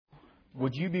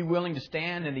would you be willing to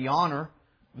stand in the honor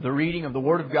of the reading of the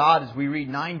Word of God as we read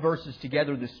 9 verses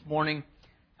together this morning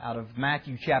out of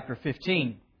Matthew chapter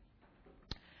 15.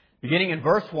 Beginning in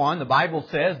verse 1, the Bible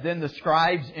says, "Then the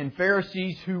scribes and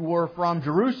Pharisees who were from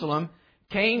Jerusalem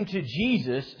came to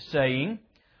Jesus, saying,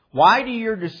 'Why do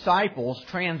your disciples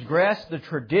transgress the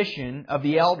tradition of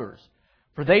the elders?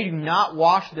 For they do not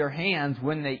wash their hands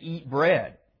when they eat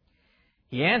bread.'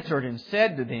 He answered and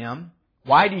said to them,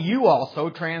 'Why do you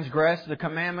also transgress the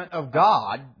commandment of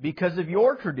God because of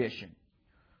your tradition?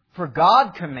 For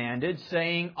God commanded,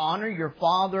 saying, Honor your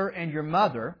father and your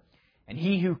mother, and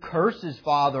he who curses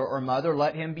father or mother,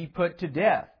 let him be put to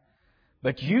death.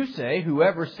 But you say,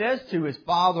 whoever says to his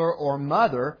father or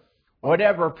mother,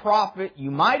 whatever profit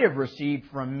you might have received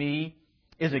from me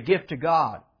is a gift to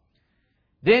God,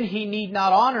 then he need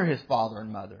not honor his father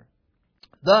and mother.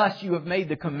 Thus you have made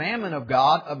the commandment of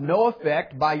God of no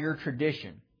effect by your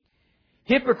tradition.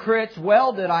 Hypocrites,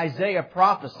 well did Isaiah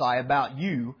prophesy about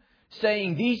you,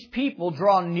 saying, These people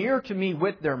draw near to me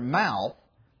with their mouth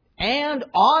and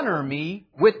honor me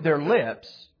with their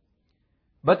lips,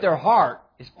 but their heart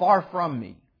is far from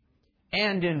me.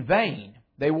 And in vain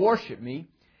they worship me,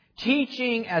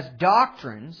 teaching as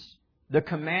doctrines the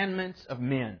commandments of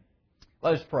men.'"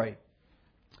 Let us pray.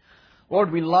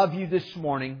 Lord, we love you this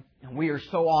morning, and we are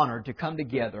so honored to come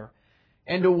together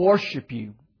and to worship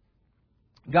you.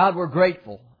 God, we're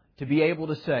grateful to be able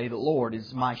to say the Lord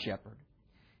is my shepherd.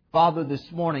 Father,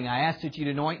 this morning I ask that you'd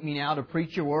anoint me now to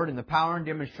preach your word in the power and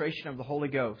demonstration of the Holy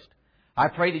Ghost. I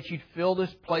pray that you'd fill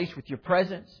this place with your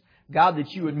presence. God,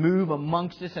 that you would move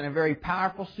amongst us in a very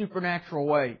powerful, supernatural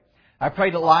way. I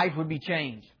pray that lives would be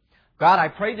changed. God, I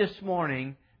pray this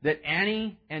morning that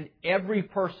any and every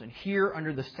person here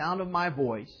under the sound of my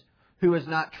voice who is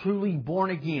not truly born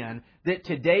again, that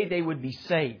today they would be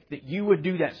saved. That you would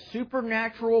do that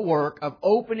supernatural work of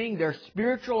opening their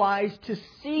spiritual eyes to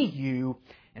see you.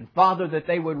 And Father, that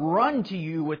they would run to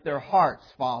you with their hearts,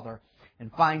 Father,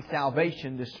 and find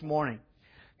salvation this morning.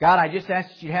 God, I just ask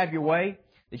that you'd have your way,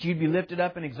 that you'd be lifted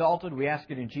up and exalted. We ask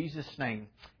it in Jesus' name.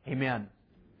 Amen.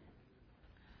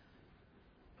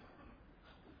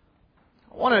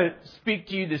 I want to speak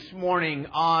to you this morning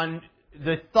on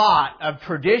the thought of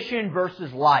tradition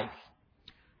versus life.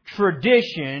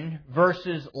 Tradition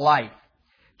versus life.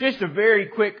 Just a very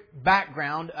quick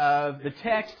background of the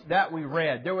text that we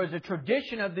read. There was a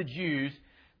tradition of the Jews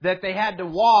that they had to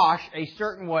wash a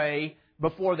certain way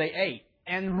before they ate.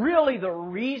 And really the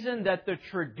reason that the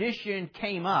tradition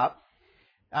came up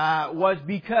was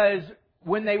because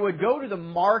when they would go to the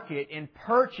market and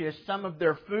purchase some of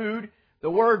their food, the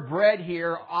word bread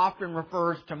here often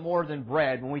refers to more than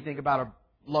bread. When we think about a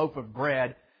loaf of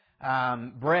bread,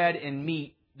 bread and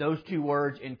meat, those two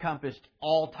words encompassed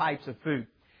all types of food.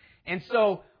 And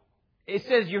so it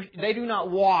says they do not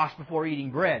wash before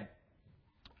eating bread.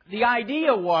 The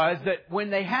idea was that when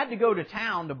they had to go to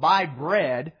town to buy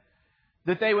bread,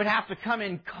 that they would have to come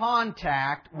in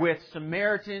contact with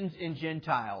Samaritans and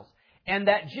Gentiles. And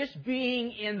that just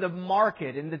being in the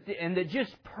market and that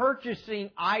just purchasing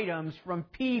items from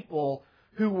people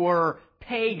who were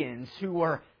pagans, who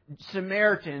were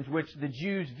Samaritans, which the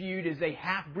Jews viewed as a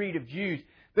half-breed of Jews,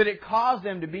 that it caused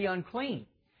them to be unclean.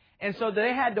 And so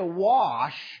they had to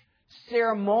wash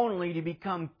ceremonially to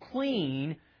become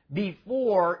clean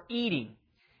before eating.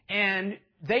 And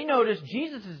they noticed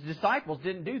Jesus' disciples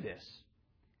didn't do this.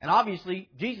 And obviously,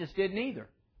 Jesus didn't either.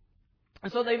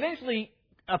 And so they eventually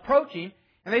approach him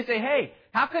and they say, "Hey,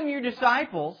 how come your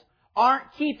disciples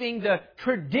aren't keeping the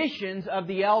traditions of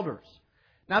the elders?"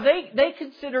 Now, they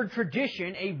considered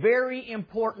tradition a very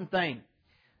important thing.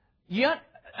 Yet,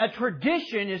 a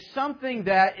tradition is something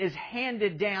that is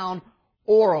handed down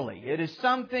orally. It is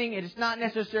not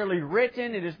necessarily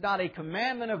written. It is not a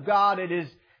commandment of God. It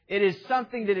is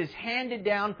something that is handed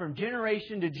down from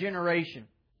generation to generation.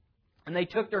 And they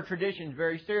took their traditions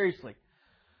very seriously.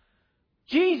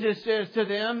 Jesus says to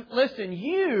them, "Listen,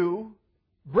 you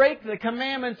break the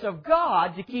commandments of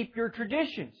God to keep your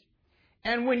traditions."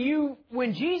 And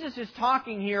when Jesus is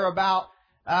talking here about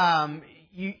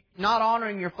you not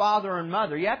honoring your father and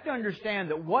mother, you have to understand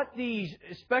that what these,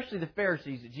 especially the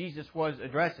Pharisees that Jesus was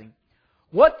addressing,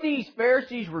 what these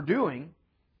Pharisees were doing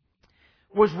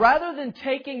was rather than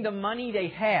taking the money they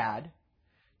had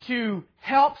to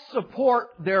help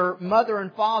support their mother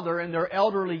and father in their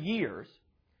elderly years,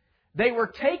 they were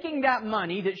taking that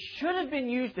money that should have been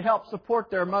used to help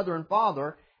support their mother and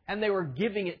father, and they were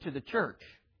giving it to the church.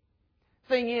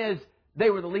 Thing is, they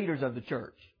were the leaders of the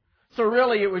church. So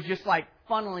really it was just like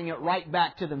funneling it right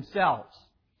back to themselves.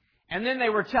 And then they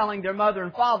were telling their mother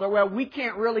and father, "Well, we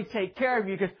can't really take care of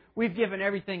you because we've given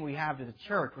everything we have to the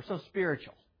church. We're so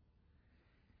spiritual.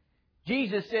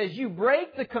 Jesus says, you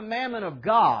break the commandment of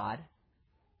God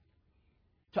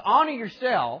to honor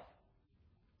yourself,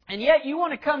 and yet you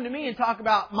want to come to me and talk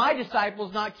about my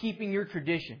disciples not keeping your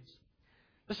traditions.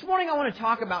 This morning I want to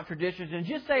talk about traditions and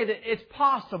just say that it's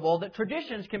possible that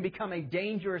traditions can become a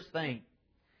dangerous thing.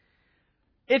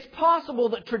 It's possible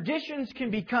that traditions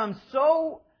can become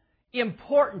so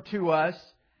important to us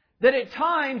that at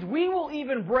times we will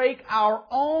even break our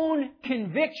own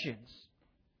convictions.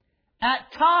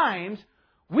 At times,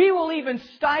 we will even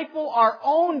stifle our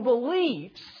own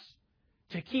beliefs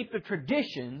to keep the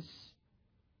traditions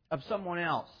of someone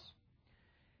else.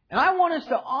 And I want us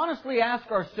to honestly ask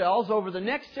ourselves over the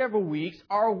next several weeks,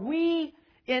 are we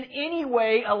in any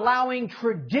way allowing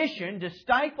tradition to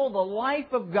stifle the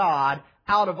life of God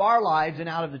out of our lives and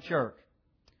out of the church?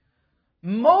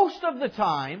 Most of the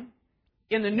time,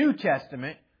 in the New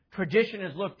Testament, tradition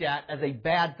is looked at as a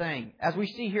bad thing, as we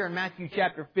see here in Matthew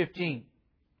chapter 15.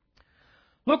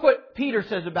 Look what Peter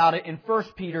says about it in 1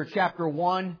 Peter chapter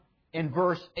 1 and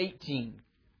verse 18.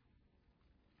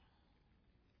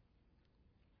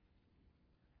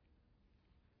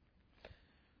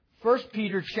 1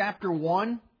 Peter chapter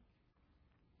 1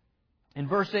 and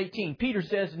verse 18. Peter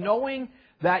says, knowing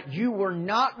that you were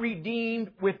not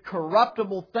redeemed with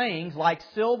corruptible things like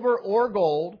silver or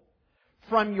gold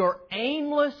from your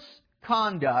aimless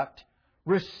conduct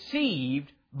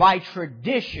received by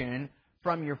tradition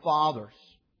from your fathers.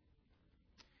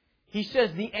 He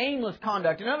says the aimless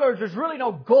conduct. In other words, there's really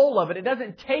no goal of it. It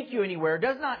doesn't take you anywhere. It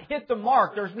does not hit the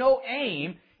mark. There's no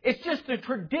aim. It's just the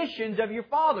traditions of your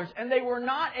fathers. And they were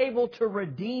not able to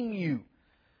redeem you.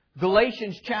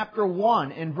 Galatians chapter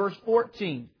 1 and verse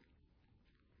 14.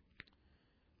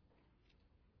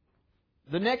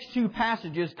 The next two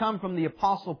passages come from the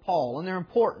Apostle Paul, and they're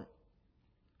important.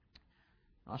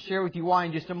 I'll share with you why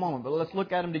in just a moment, but let's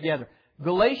look at them together.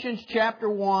 Galatians chapter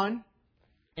 1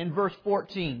 and verse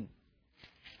 14.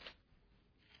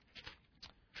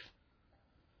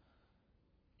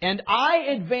 And I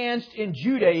advanced in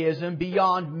Judaism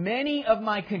beyond many of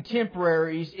my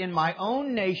contemporaries in my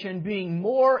own nation, being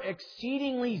more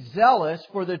exceedingly zealous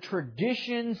for the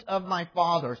traditions of my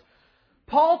fathers.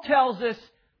 Paul tells us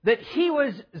that he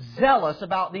was zealous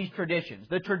about these traditions,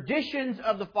 the traditions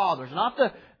of the fathers,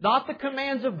 not the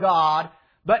commands of God,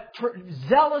 but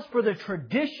zealous for the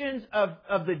traditions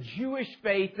of the Jewish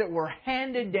faith that were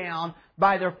handed down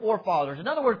by their forefathers. In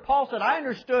other words, Paul said, I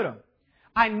understood them.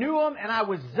 I knew them and I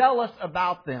was zealous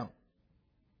about them.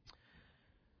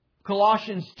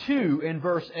 Colossians 2 in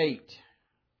verse 8.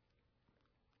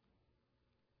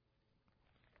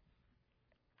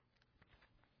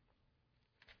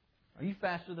 Are you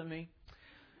faster than me?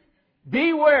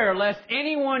 Beware lest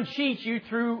anyone cheat you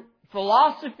through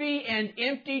philosophy and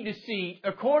empty deceit,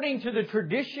 according to the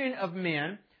tradition of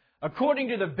men, according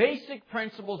to the basic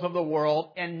principles of the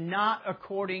world, and not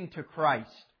according to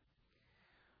Christ.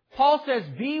 Paul says,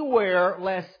 beware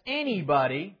lest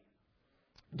anybody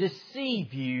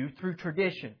deceive you through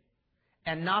tradition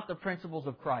and not the principles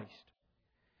of Christ.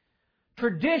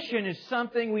 Tradition is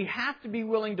something we have to be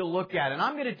willing to look at. And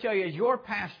I'm going to tell you, as your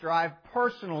pastor, I've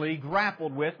personally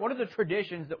grappled with what are the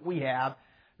traditions that we have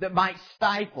that might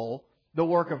stifle the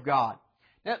work of God.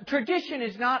 Now, tradition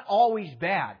is not always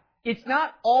bad. It's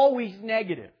not always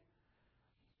negative.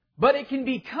 But it can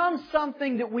become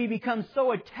something that we become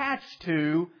so attached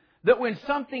to that when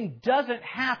something doesn't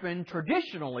happen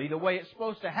traditionally the way it's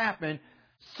supposed to happen,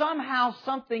 somehow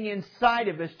something inside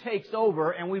of us takes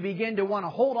over and we begin to want to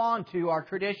hold on to our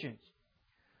traditions.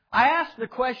 I asked the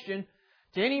question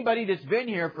to anybody that's been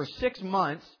here for 6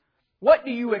 months, what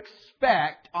do you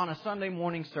expect on a Sunday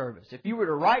morning service? If you were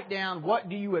to write down, what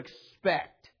do you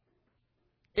expect?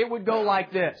 It would go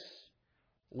like this.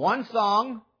 One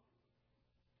song,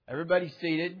 everybody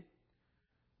seated,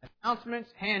 announcements,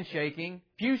 handshaking,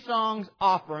 few songs,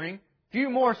 offering, few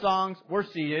more songs, we're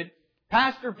seated,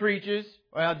 pastor preaches,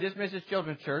 dismisses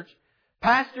children's church,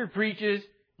 pastor preaches,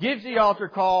 gives the altar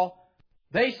call,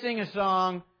 they sing a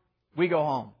song, we go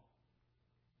home.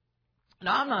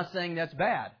 Now, I'm not saying that's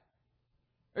bad.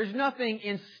 There's nothing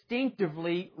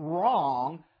instinctively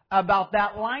wrong about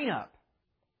that lineup.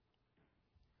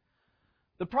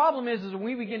 The problem is when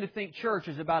we begin to think church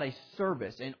is about a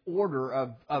service, an order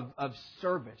of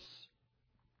service.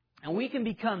 And we can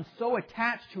become so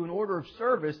attached to an order of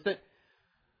service that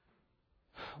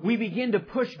we begin to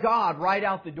push God right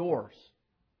out the doors.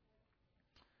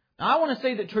 Now, I want to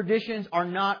say that traditions are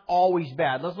not always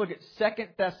bad. Let's look at 2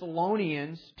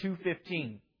 Thessalonians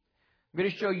 2:15. I'm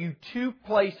going to show you two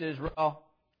places.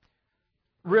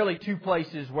 really two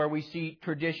places where we see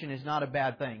tradition is not a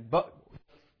bad thing. But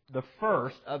the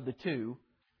first of the two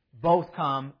both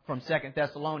come from 2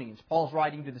 Thessalonians. Paul's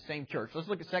writing to the same church. Let's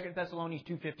look at 2 Thessalonians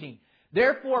 2:15.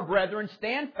 Therefore, brethren,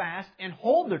 stand fast and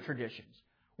hold the traditions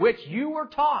which you were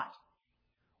taught,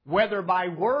 whether by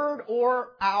word or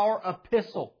our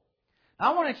epistle.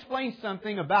 Now, I want to explain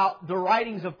something about the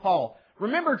writings of Paul.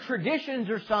 Remember, traditions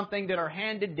are something that are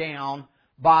handed down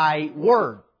by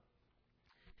word.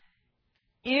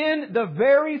 In the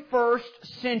very first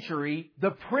century,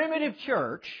 the primitive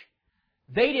church,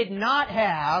 they did not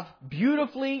have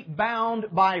beautifully bound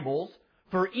Bibles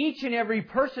for each and every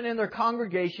person in their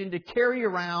congregation to carry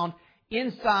around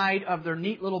inside of their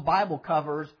neat little Bible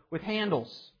covers with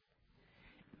handles.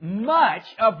 Much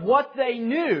of what they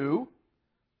knew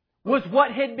was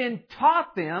what had been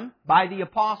taught them by the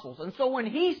apostles. And so when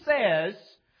he says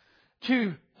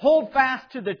to hold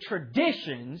fast to the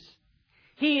traditions,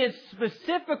 he is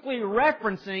specifically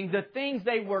referencing the things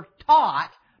they were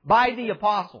taught by the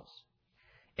apostles.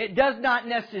 It does not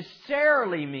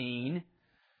necessarily mean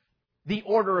the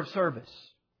order of service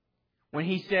when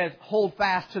he says hold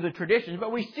fast to the traditions.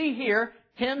 But we see here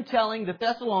him telling the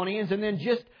Thessalonians, and then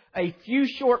just a few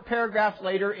short paragraphs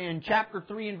later in chapter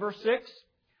 3 and verse 6,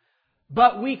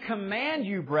 but we command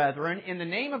you, brethren, in the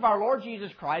name of our Lord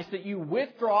Jesus Christ, that you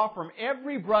withdraw from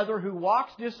every brother who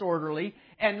walks disorderly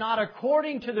and not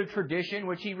according to the tradition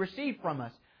which he received from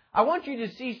us. I want you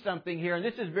to see something here, and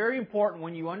this is very important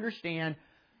when you understand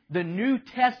the New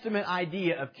Testament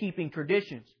idea of keeping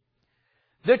traditions.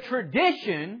 The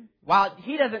tradition, while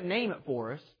he doesn't name it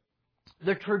for us,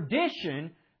 the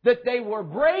tradition that they were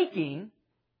breaking,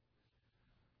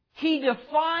 he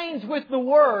defines with the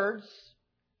words,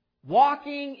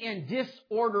 walking in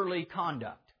disorderly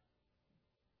conduct.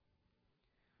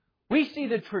 We see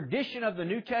the tradition of the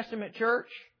New Testament church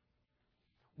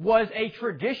was a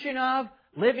tradition of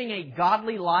living a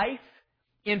godly life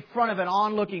in front of an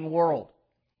onlooking world.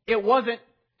 It wasn't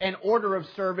an order of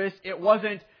service. It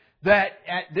wasn't that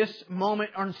at this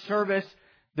moment on service,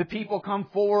 the people come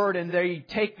forward and they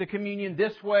take the communion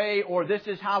this way, or this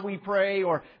is how we pray,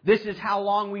 or this is how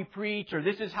long we preach, or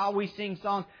this is how we sing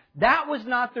songs. That was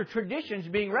not the traditions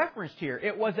being referenced here.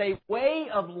 It was a way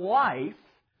of life.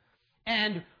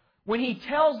 And when he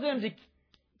tells them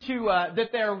that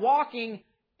they're walking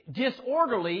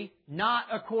disorderly, not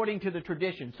according to the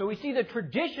tradition. So we see the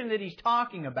tradition that he's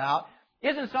talking about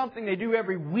isn't something they do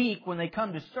every week when they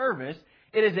come to service.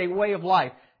 It is a way of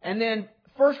life. And then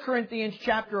 1 Corinthians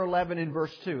chapter 11 and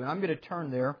verse 2. And I'm going to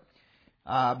turn there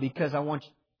because I'm going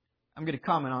to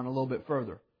comment on it a little bit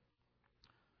further.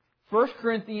 1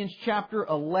 Corinthians chapter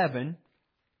 11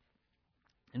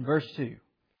 and verse 2.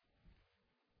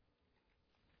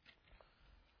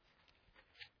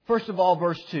 First of all,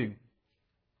 verse 2.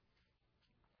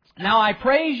 Now I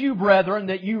praise you, brethren,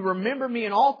 that you remember me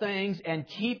in all things and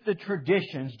keep the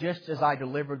traditions just as I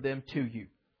delivered them to you.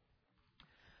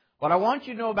 What I want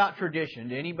you to know about tradition,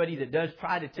 to anybody that does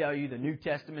try to tell you the New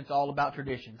Testament's all about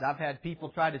traditions. I've had people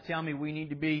try to tell me we need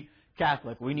to be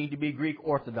Catholic, we need to be Greek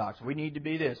Orthodox, we need to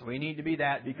be this, we need to be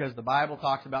that, because the Bible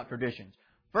talks about traditions.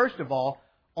 First of all,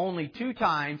 only 2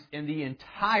 times in the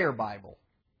entire Bible,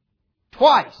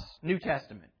 twice, New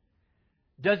Testament,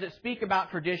 does it speak about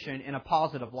tradition in a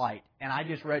positive light. And I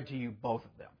just read to you both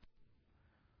of them.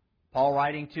 Paul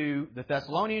writing to the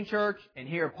Thessalonian church, and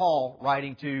here Paul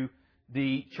writing to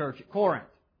the church at Corinth.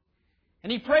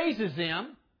 And he praises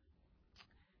them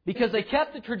because they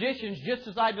kept the traditions just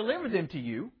as I delivered them to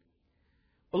you.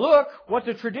 But look what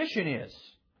the tradition is.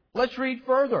 Let's read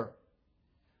further.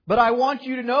 But I want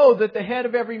you to know that the head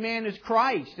of every man is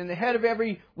Christ, and the head of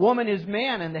every woman is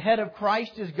man, and the head of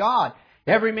Christ is God.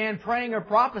 Every man praying or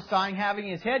prophesying, having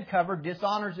his head covered,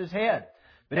 dishonors his head.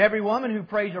 But every woman who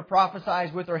prays or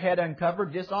prophesies with her head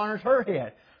uncovered dishonors her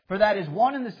head. For that is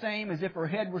one and the same as if her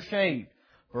head were shaved.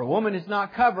 For a woman is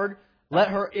not covered,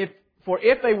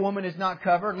 if a woman is not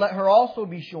covered, let her also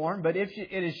be shorn. But if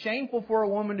it is shameful for a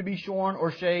woman to be shorn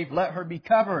or shaved, let her be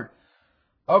covered.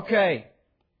 Okay.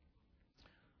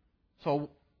 So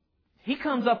he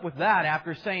comes up with that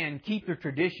after saying, keep your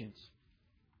traditions.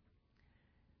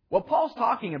 What Paul's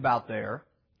talking about there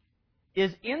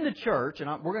is in the church, and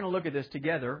we're going to look at this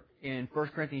together in 1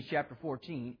 Corinthians chapter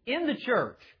 14. In the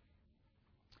church,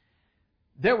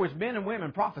 there was men and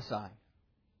women prophesying.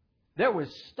 There was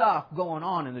stuff going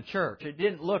on in the church. It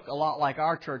didn't look a lot like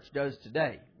our church does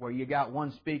today, where you got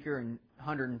one speaker and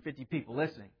 150 people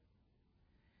listening.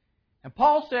 And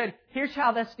Paul said, here's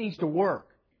how this needs to work.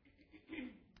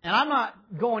 And I'm not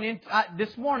going into...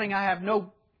 this morning I have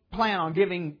no plan on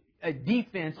giving a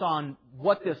defense on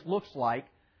what this looks like.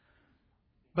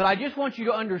 But I just want you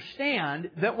to understand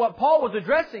that what Paul was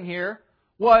addressing here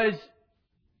was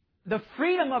the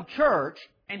freedom of church.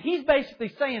 And he's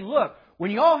basically saying, look,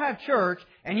 when you all have church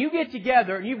and you get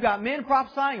together and you've got men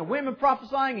prophesying and women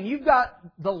prophesying and you've got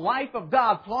the life of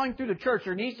God flowing through the church,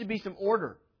 there needs to be some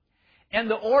order. And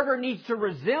the order needs to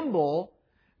resemble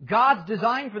God's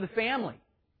design for the family.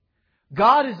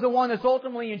 God is the one that's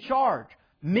ultimately in charge.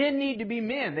 Men need to be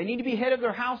men. They need to be head of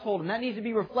their household, and that needs to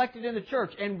be reflected in the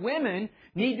church. And women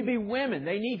need to be women.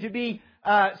 They need to be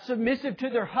submissive to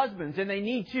their husbands, and they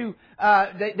need to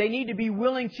be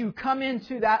willing to come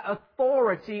into that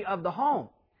authority of the home.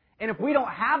 And if we don't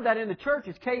have that in the church,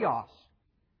 it's chaos.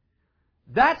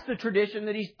 That's the tradition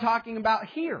that he's talking about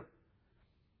here.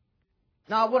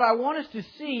 Now, what I want us to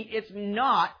see, it's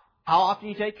not how often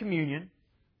you take communion.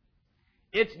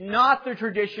 It's not the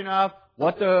tradition of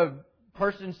what the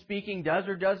person speaking does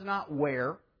or does not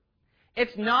wear.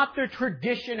 It's not the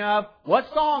tradition of what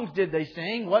songs did they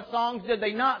sing, what songs did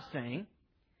they not sing.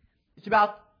 It's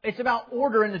about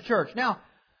order in the church. Now,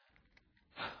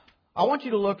 I want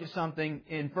you to look at something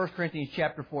in 1 Corinthians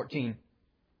chapter 14.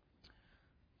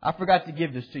 I forgot to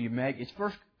give this to you, Meg. It's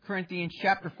 1 Corinthians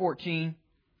chapter 14.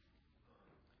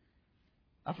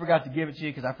 I forgot to give it to you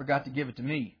because I forgot to give it to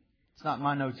me. It's not in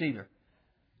my notes either.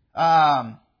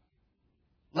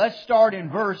 Let's start in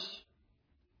verse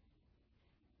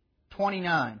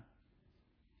 29.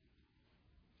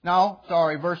 No,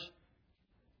 sorry, verse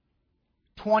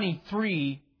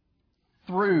 23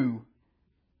 through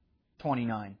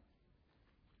 29.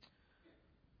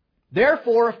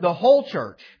 Therefore, if the whole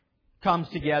church comes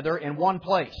together in one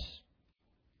place,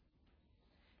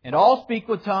 and all speak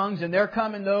with tongues, and there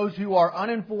come in those who are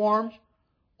uninformed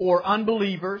or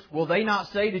unbelievers, will they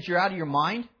not say that you're out of your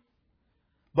mind?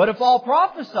 But if all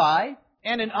prophesy,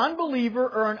 and an unbeliever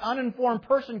or an uninformed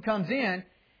person comes in,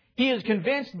 he is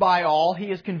convinced by all,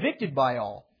 he is convicted by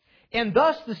all. And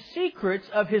thus the secrets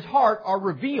of his heart are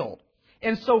revealed.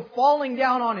 And so falling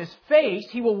down on his face,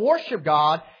 he will worship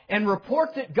God and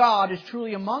report that God is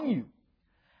truly among you.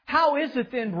 How is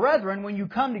it then, brethren, when you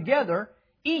come together,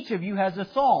 each of you has a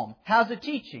psalm, has a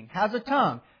teaching, has a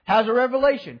tongue, has a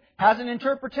revelation, has an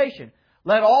interpretation.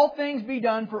 Let all things be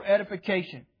done for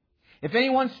edification. If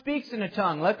anyone speaks in a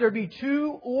tongue, let there be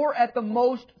 2 or at the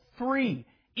most 3,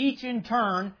 each in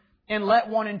turn, and let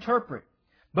one interpret.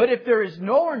 But if there is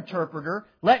no interpreter,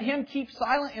 let him keep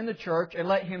silent in the church, and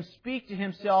let him speak to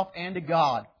himself and to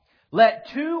God. Let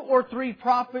 2 or 3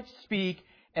 prophets speak,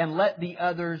 and let the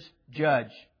others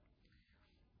judge.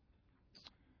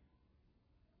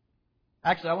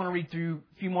 Actually, I want to read through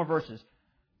a few more verses.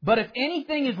 But if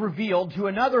anything is revealed to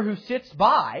another who sits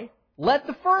by, let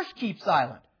the first keep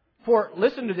silent. For,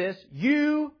 listen to this,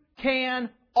 you can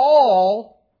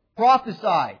all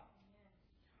prophesy,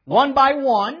 one by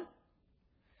one,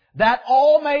 that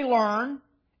all may learn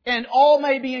and all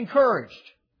may be encouraged.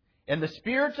 And the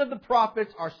spirits of the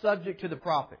prophets are subject to the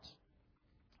prophets.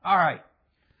 All right.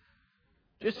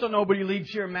 Just so nobody leaves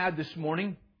here mad this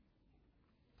morning,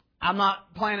 I'm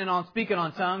not planning on speaking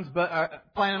on tongues,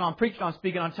 but planning on preaching on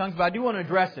speaking on tongues, but I do want to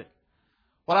address it.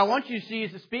 What I want you to see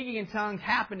is that speaking in tongues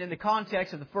happened in the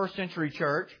context of the first century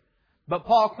church, but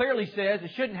Paul clearly says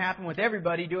it shouldn't happen with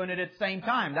everybody doing it at the same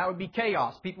time. That would be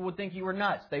chaos. People would think you were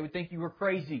nuts. They would think you were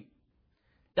crazy.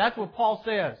 That's what Paul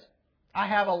says. I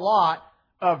have a lot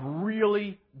of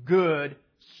really good,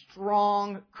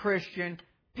 strong Christian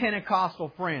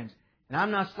Pentecostal friends. And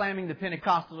I'm not slamming the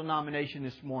Pentecostal denomination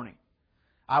this morning.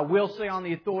 I will say on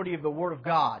the authority of the Word of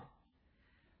God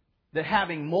that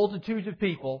having multitudes of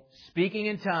people speaking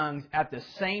in tongues at the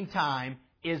same time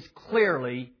is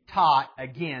clearly taught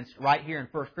against right here in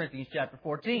 1 Corinthians chapter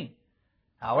 14.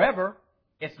 However,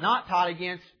 it's not taught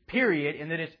against, period, in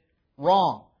that it's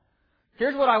wrong.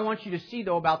 Here's what I want you to see,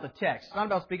 though, about the text. It's not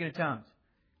about speaking in tongues.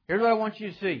 Here's what I want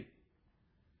you to see.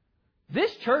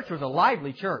 This church was a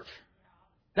lively church.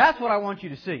 That's what I want you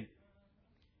to see.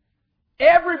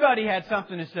 Everybody had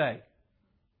something to say.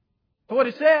 So what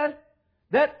it said,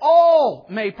 that all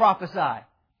may prophesy.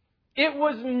 It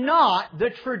was not the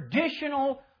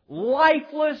traditional,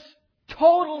 lifeless,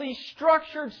 totally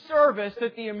structured service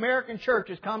that the American church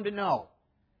has come to know.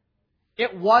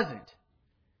 It wasn't.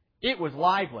 It was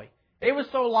lively. It was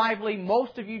so lively,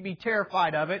 most of you would be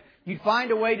terrified of it. You'd find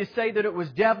a way to say that it was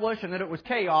devilish and that it was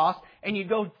chaos, and you'd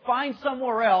go find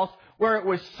somewhere else where it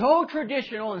was so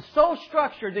traditional and so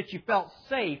structured that you felt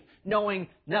safe knowing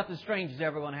nothing strange is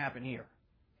ever going to happen here.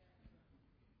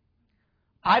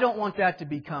 I don't want that to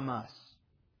become us.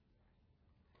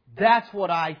 That's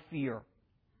what I fear.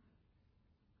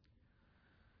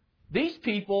 These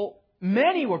people,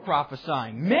 many were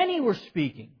prophesying. Many were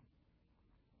speaking.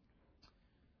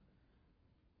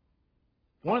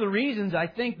 One of the reasons I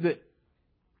think that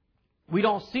we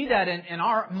don't see that in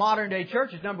our modern day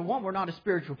church is, number one, we're not a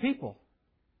spiritual people.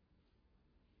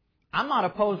 I'm not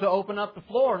opposed to open up the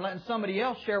floor and letting somebody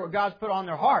else share what God's put on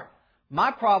their heart.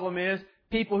 My problem is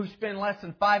people who spend less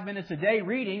than 5 minutes a day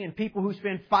reading and people who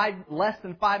spend less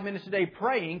than 5 minutes a day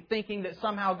praying, thinking that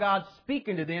somehow God's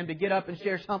speaking to them to get up and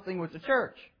share something with the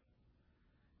church.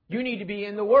 You need to be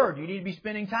in the Word. You need to be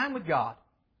spending time with God.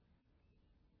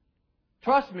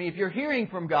 Trust me, if you're hearing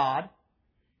from God,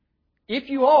 if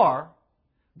you are,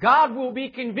 God will be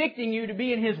convicting you to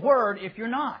be in His Word if you're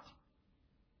not.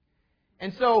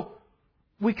 And so,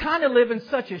 we kind of live in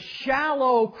such a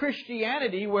shallow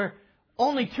Christianity where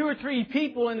only 2 or 3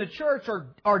 people in the church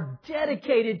are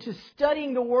dedicated to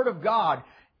studying the Word of God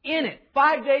in it,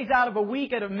 5 days out of a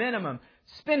week at a minimum,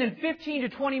 spending 15 to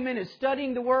 20 minutes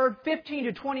studying the Word, 15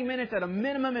 to 20 minutes at a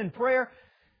minimum in prayer.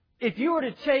 If you were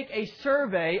to take a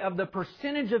survey of the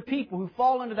percentage of people who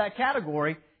fall into that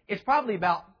category, it's probably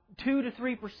about 2 to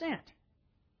 3%.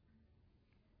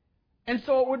 And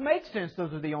so it would make sense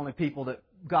those are the only people that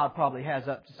God probably has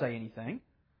up to say anything.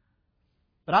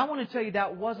 But I want to tell you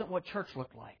that wasn't what church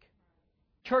looked like.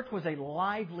 Church was a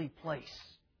lively place.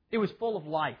 It was full of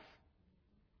life.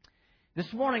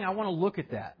 This morning I want to look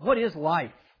at that. What is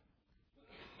life?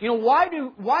 You know, why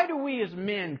do we as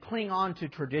men cling on to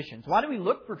traditions? Why do we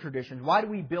look for traditions? Why do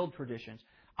we build traditions?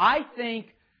 I think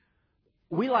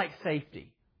we like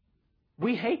safety.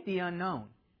 We hate the unknown.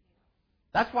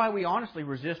 That's why we honestly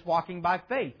resist walking by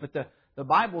faith. But the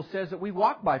Bible says that we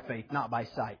walk by faith, not by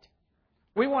sight.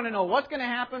 We want to know what's going to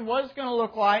happen, what it's going to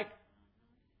look like.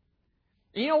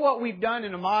 You know what we've done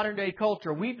in a modern day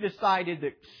culture? We've decided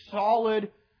that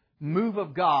solid move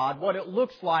of God, what it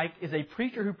looks like is a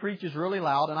preacher who preaches really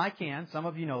loud, and I can, some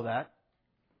of you know that.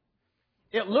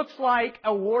 It looks like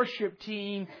a worship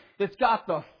team that's got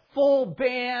the full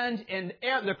band and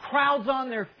the crowd's on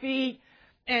their feet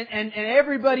and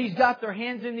everybody's got their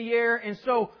hands in the air. And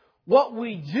so what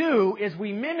we do is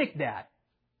we mimic that.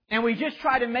 And we just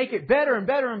try to make it better and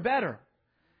better and better.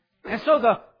 And so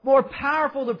the more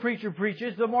powerful the preacher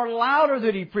preaches, the more louder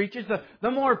that he preaches,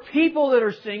 the more people that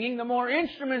are singing, the more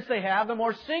instruments they have, the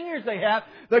more singers they have,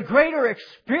 the greater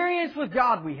experience with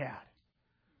God we had.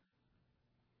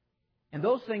 And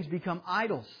those things become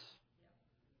idols.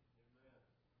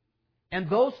 And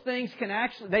those things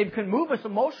they can move us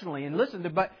emotionally. And listen,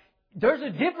 but there's a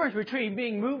difference between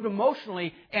being moved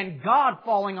emotionally and God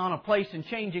falling on a place and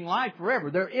changing life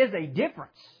forever. There is a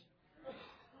difference.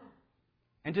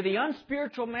 And to the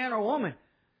unspiritual man or woman,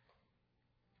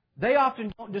 they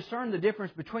often don't discern the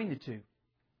difference between the two.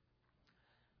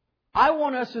 I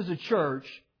want us as a church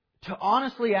to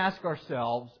honestly ask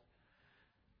ourselves,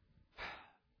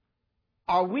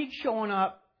 are we showing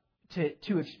up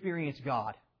to experience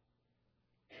God?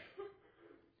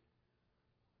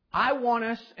 I want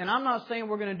us, and I'm not saying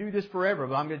we're going to do this forever,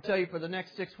 but I'm going to tell you for the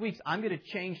next 6 weeks, I'm going to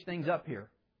change things up here.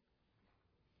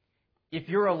 If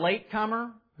you're a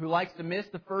latecomer who likes to miss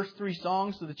the first 3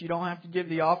 songs so that you don't have to give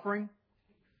the offering,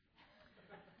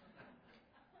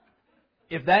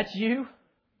 if that's you,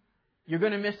 you're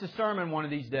going to miss the sermon one of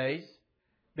these days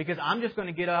because I'm just going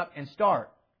to get up and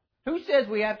start. Who says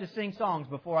we have to sing songs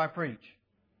before I preach?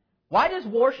 Why does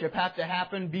worship have to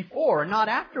happen before and not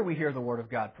after we hear the Word of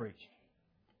God preached?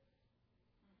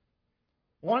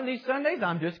 One of these Sundays,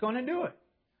 I'm just going to do it.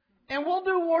 And we'll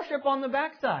do worship on the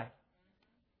backside.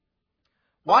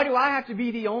 Why do I have to be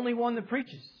the only one that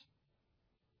preaches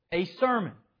a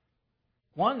sermon?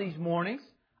 One of these mornings,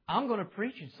 I'm going to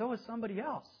preach and so is somebody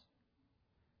else.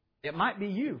 It might be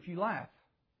you if you laugh.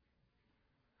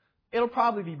 It'll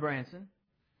probably be Branson.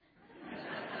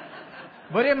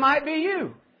 But it might be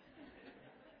you.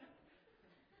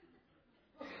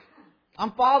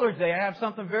 On Father's Day, I have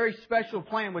something very special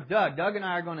planned with Doug. Doug and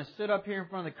I are going to sit up here in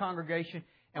front of the congregation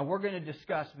and we're going to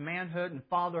discuss manhood and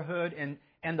fatherhood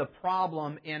and the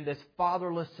problem in this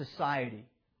fatherless society.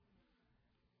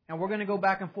 And we're going to go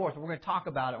back and forth. We're going to talk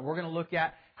about it. We're going to look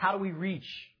at how do we reach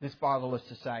this fatherless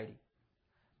society.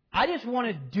 I just want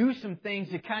to do some things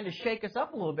to kind of shake us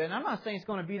up a little bit. And I'm not saying it's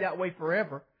going to be that way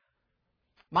forever.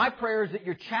 My prayer is that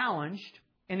you're challenged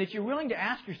and that you're willing to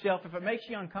ask yourself, if it makes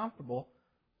you uncomfortable,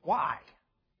 why?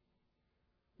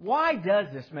 Why does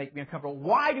this make me uncomfortable?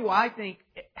 Why do I think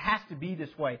it has to be this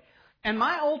way? And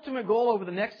my ultimate goal over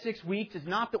the next 6 weeks is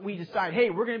not that we decide, hey,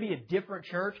 we're going to be a different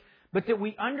church, but that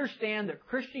we understand that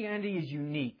Christianity is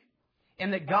unique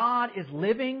and that God is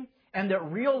living and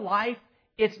that real life,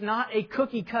 it's not a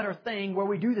cookie cutter thing where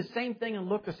we do the same thing and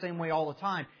look the same way all the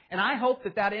time. And I hope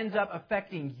that that ends up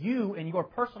affecting you in your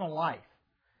personal life.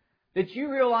 That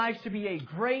you realize to be a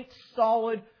great,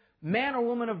 solid, man or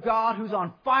woman of God who's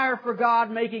on fire for God,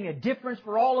 making a difference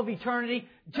for all of eternity,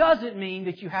 doesn't mean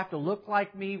that you have to look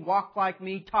like me, walk like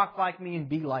me, talk like me, and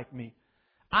be like me.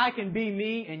 I can be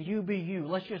me and you be you.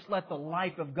 Let's just let the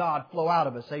life of God flow out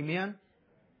of us. Amen?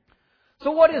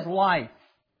 So what is life?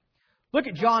 Look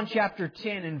at John chapter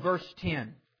 10 and verse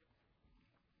 10.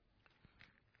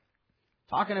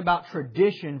 Talking about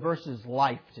tradition versus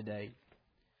life today.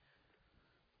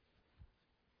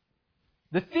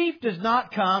 The thief does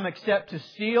not come except to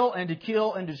steal and to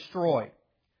kill and destroy.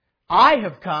 I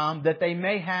have come that they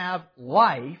may have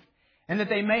life and that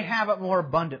they may have it more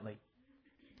abundantly.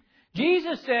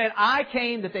 Jesus said, I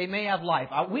came that they may have life.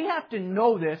 We have to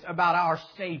know this about our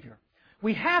Savior.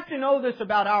 We have to know this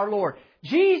about our Lord.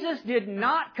 Jesus did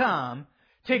not come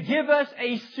to give us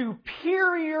a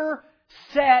superior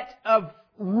set of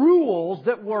rules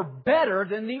that were better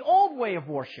than the old way of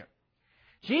worship.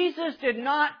 Jesus did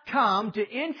not come to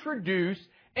introduce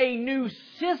a new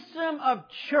system of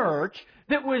church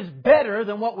that was better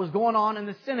than what was going on in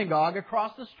the synagogue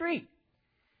across the street.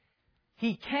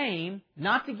 He came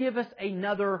not to give us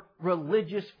another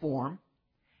religious form.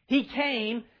 He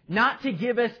came not to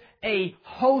give us a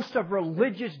host of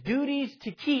religious duties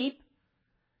to keep.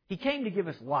 He came to give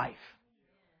us life.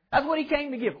 That's what He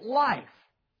came to give, life.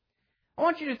 I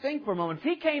want you to think for a moment. If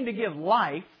He came to give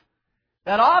life,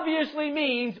 that obviously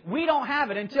means we don't have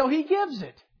it until He gives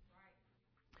it.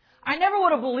 I never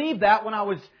would have believed that when I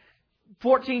was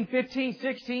 14, 15,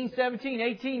 16, 17,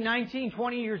 18, 19,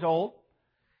 20 years old.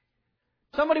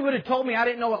 Somebody would have told me I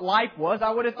didn't know what life was.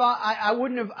 I would have thought,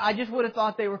 I just would have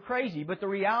thought they were crazy. But the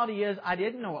reality is I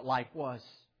didn't know what life was.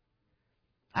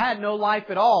 I had no life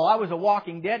at all. I was a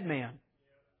walking dead man.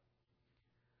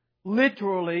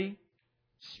 Literally,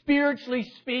 spiritually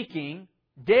speaking,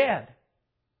 dead.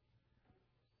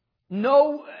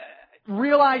 No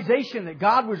realization that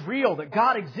God was real, that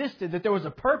God existed, that there was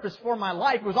a purpose for my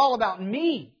life. It was all about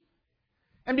me.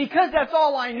 And because that's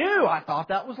all I knew, I thought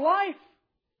that was life.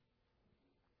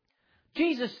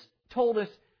 Jesus told us,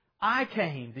 I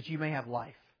came that you may have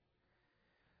life.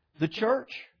 The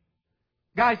church,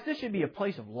 guys, this should be a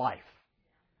place of life.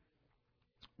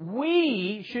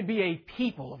 We should be a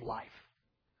people of life.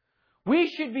 We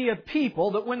should be a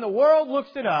people that when the world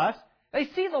looks at us, they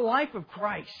see the life of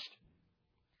Christ.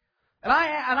 And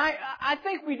I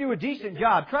think we do a decent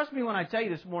job. Trust me when I tell you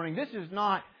this morning, this is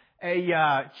not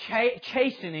a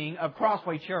chastening of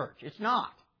Crossway Church. It's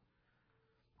not.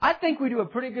 I think we do a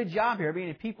pretty good job here being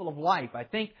a people of life. I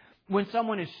think when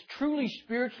someone is truly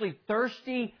spiritually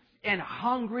thirsty and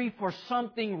hungry for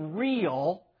something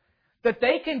real, that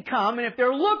they can come, and if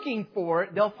they're looking for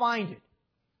it, they'll find it.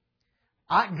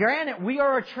 Granted, we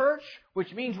are a church,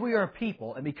 which means we are a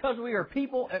people. And because we are a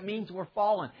people, it means we're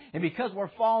fallen. And because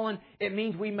we're fallen, it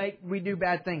means we do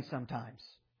bad things sometimes.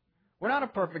 We're not a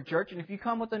perfect church, and if you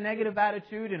come with a negative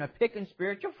attitude and a picking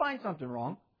spirit, you'll find something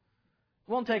wrong.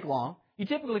 It won't take long. You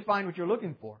typically find what you're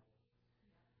looking for.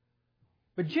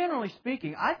 But generally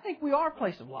speaking, I think we are a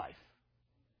place of life.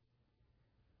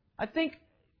 I think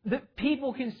that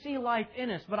people can see life in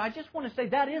us, but I just want to say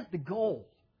that is the goal.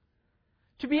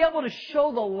 To be able to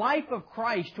show the life of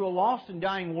Christ to a lost and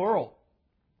dying world.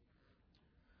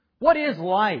 What is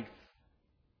life?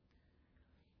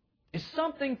 It's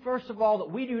something, first of all,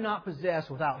 that we do not possess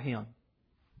without Him.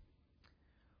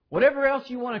 Whatever else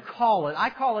you want to call it, I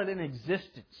call it an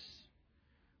existence.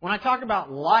 When I talk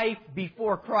about life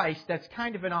before Christ, that's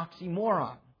kind of an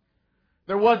oxymoron.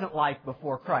 There wasn't life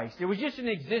before Christ. It was just an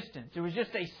existence. It was just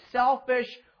a selfish,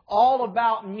 all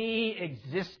about me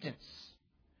existence.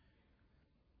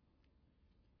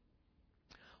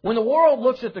 When the world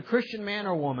looks at the Christian man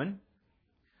or woman,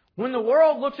 when the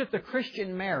world looks at the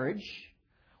Christian marriage,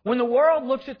 when the world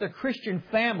looks at the Christian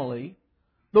family,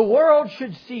 the world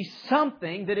should see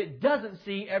something that it doesn't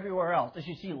see everywhere else. It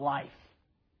should see life.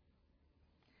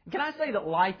 Can I say that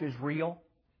life is real?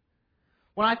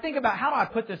 When I think about how do I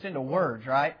put this into words,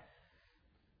 right?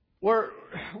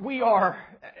 We are,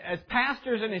 as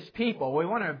pastors and as people, we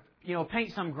want to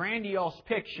paint some grandiose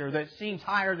picture that seems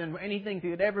higher than anything that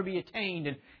could ever be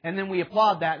attained. And then we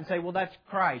applaud that and say, well, that's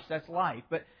Christ, that's life.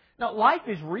 But no, life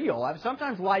is real.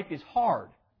 Sometimes life is hard.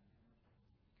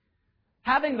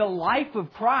 Having the life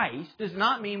of Christ does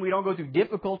not mean we don't go through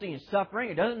difficulty and suffering.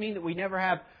 It doesn't mean that we never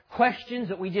have questions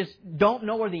that we just don't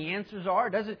know where the answers are.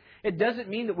 It doesn't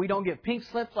mean that we don't get pink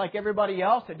slips like everybody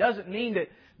else. It doesn't mean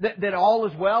that all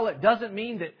is well. It doesn't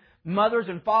mean that mothers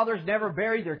and fathers never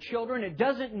bury their children. It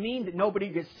doesn't mean that nobody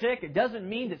gets sick. It doesn't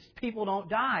mean that people don't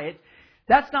die.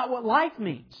 That's not what life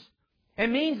means. It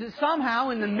means that somehow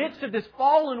in the midst of this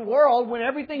fallen world, when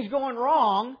everything's going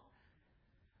wrong,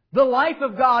 The life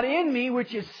of God in me,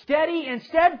 which is steady and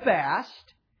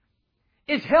steadfast,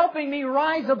 is helping me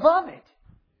rise above it.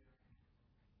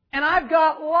 And I've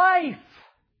got life.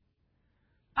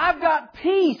 I've got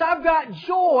peace. I've got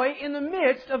joy in the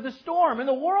midst of the storm. And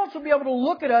the world should be able to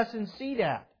look at us and see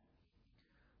that.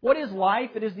 What is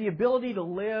life? It is the ability to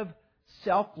live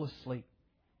selflessly.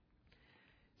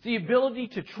 It's the ability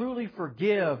to truly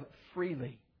forgive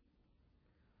freely.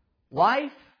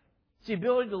 Life is the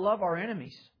ability to love our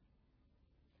enemies.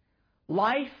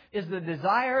 Life is the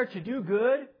desire to do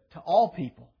good to all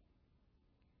people.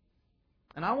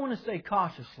 And I want to say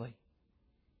cautiously,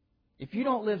 if you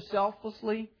don't live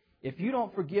selflessly, if you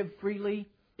don't forgive freely,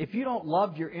 if you don't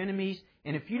love your enemies,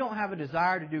 and if you don't have a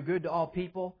desire to do good to all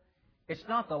people, it's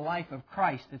not the life of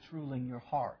Christ that's ruling your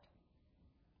heart.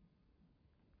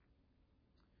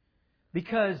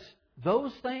 Because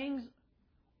those things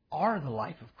are the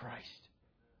life of Christ.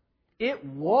 It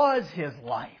was His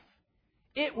life.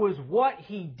 It was what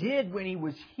He did when He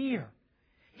was here.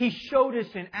 He showed us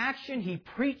in action. He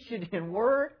preached it in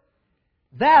word.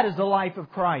 That is the life of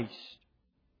Christ.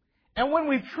 And when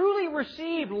we truly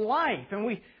receive life and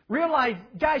we realize,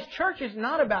 guys, church is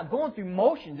not about going through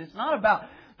motions. It's not about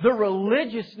the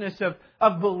religiousness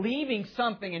of believing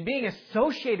something and being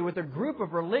associated with a group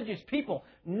of religious people.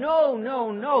 No,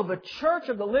 no, no. The church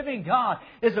of the living God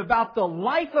is about the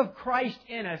life of Christ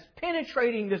in us,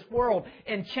 penetrating this world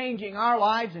and changing our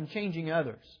lives and changing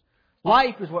others.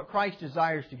 Life is what Christ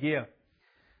desires to give.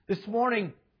 This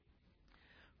morning,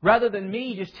 rather than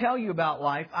me just tell you about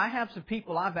life, I have some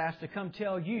people I've asked to come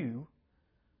tell you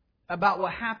about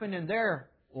what happened in their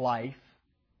life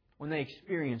when they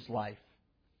experienced life.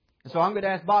 And so I'm going to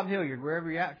ask Bob Hilliard,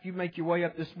 wherever you're at, if you make your way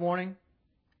up this morning,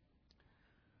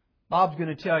 Bob's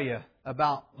going to tell you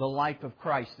about the life of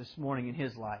Christ this morning in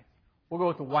his life. We'll go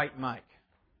with the white mic.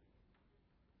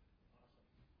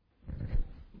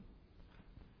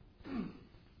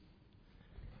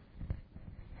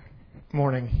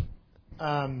 Morning.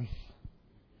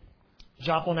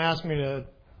 Joplin asked me to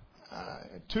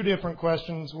two different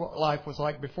questions: what life was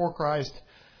like before Christ,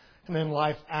 and then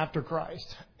life after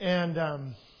Christ. And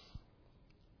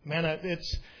man,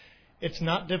 it's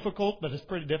not difficult, but it's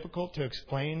pretty difficult to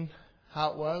explain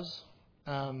how it was.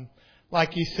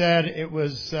 Like he said, it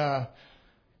was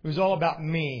all about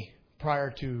me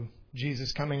prior to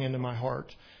Jesus coming into my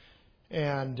heart,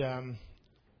 and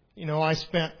I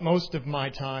spent most of my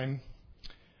time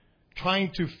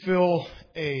trying to fill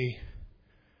a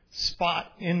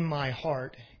spot in my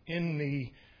heart in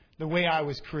the way I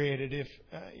was created.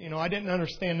 I didn't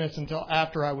understand this until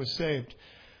after I was saved.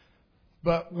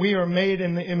 But we are made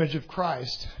in the image of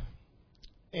Christ.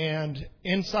 And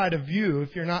inside of you,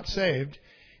 if you're not saved,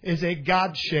 is a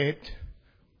God-shaped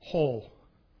hole.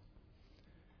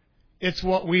 It's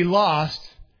what we lost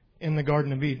in the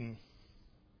Garden of Eden.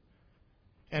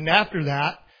 And after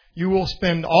that, you will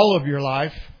spend all of your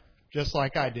life, just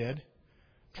like I did,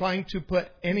 trying to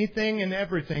put anything and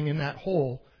everything in that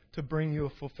hole to bring you a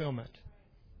fulfillment.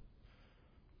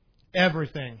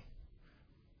 Everything.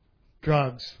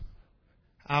 Drugs,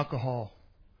 alcohol,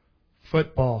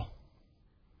 football,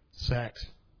 sex,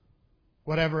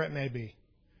 whatever it may be.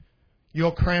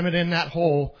 You'll cram it in that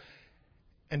hole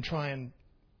and try and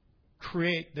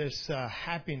create this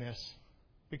happiness,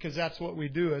 because that's what we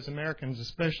do as Americans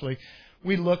especially.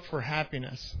 We look for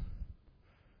happiness.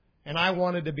 And I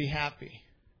wanted to be happy.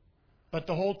 But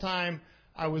the whole time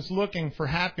I was looking for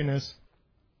happiness,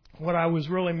 what I was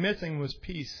really missing was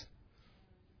peace.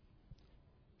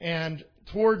 And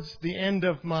towards the end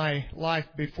of my life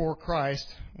before Christ,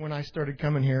 when I started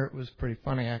coming here, it was pretty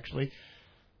funny actually.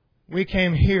 We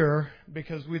came here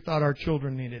because we thought our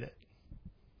children needed it.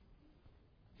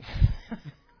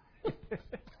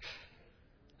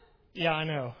 Yeah, I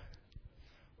know.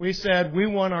 We said we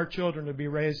want our children to be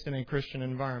raised in a Christian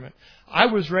environment. I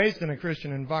was raised in a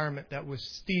Christian environment that was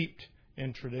steeped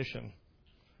in tradition.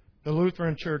 The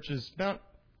Lutheran Church is not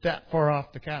that far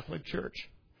off the Catholic Church.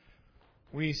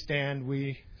 We stand,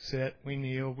 we sit, we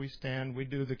kneel, we stand, we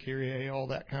do the Kyrie, all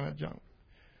that kind of junk.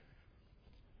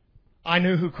 I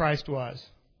knew who Christ was.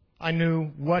 I knew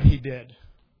what He did.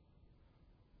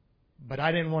 But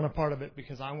I didn't want a part of it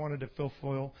because I wanted to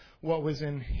fulfill what was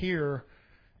in here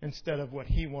instead of what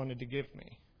He wanted to give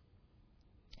me.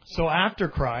 So after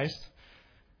Christ,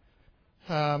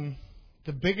 the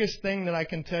biggest thing that I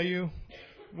can tell you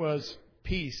was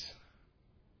peace.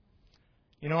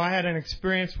 I had an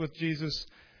experience with Jesus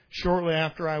shortly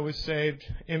after I was saved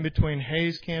in between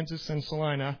Hays, Kansas and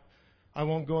Salina. I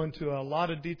won't go into a lot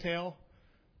of detail,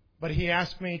 but He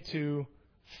asked me to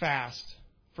fast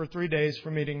for 3 days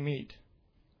from eating meat.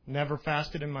 Never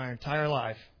fasted in my entire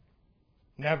life.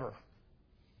 Never.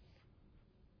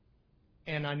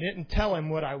 And I didn't tell him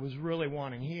what I was really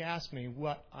wanting. He asked me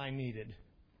what I needed.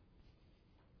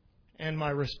 And my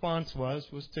response was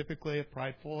typically a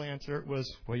prideful answer. It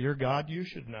was, well, you're God, you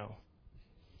should know.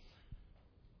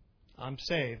 I'm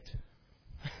saved.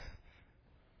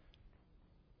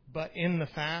 But in the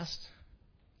fast,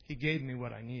 He gave me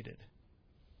what I needed.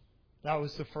 That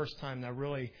was the first time that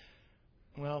really,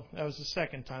 that was the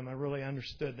second time I really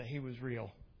understood that He was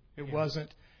real. It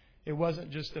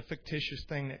wasn't just a fictitious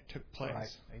thing that took place.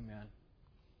 Right. Amen.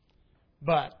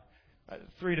 But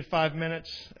 3 to 5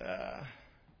 minutes,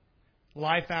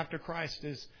 life after Christ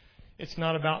it's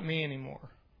not about me anymore.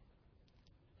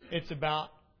 It's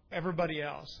about everybody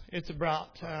else. It's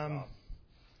about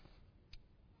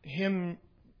Him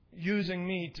using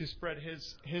me to spread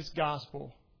His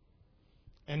gospel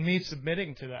and me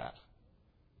submitting to that.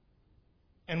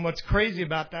 And what's crazy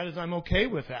about that is I'm okay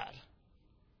with that.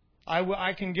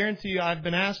 I can guarantee you I've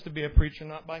been asked to be a preacher,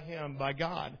 not by Him, by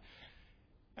God.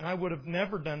 And I would have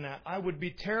never done that. I would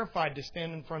be terrified to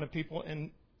stand in front of people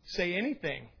and say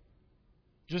anything.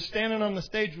 Just standing on the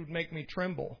stage would make me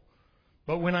tremble.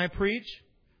 But when I preach,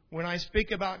 when I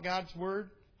speak about God's Word,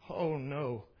 oh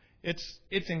no, it's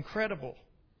incredible.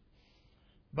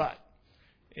 But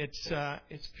it's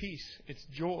peace, it's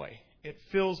joy. It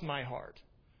fills my heart.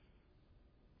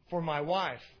 For my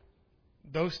wife,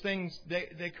 those things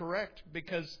they correct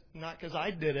not because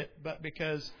I did it, but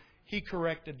because He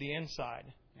corrected the inside.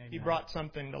 Amen. He brought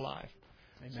something to life.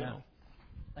 Amen. So.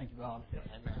 Thank you, Bob.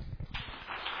 Amen.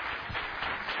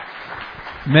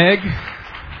 Meg,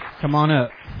 come on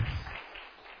up.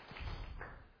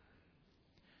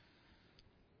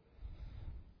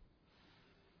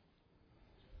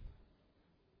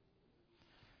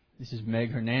 This is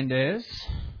Meg Hernandez.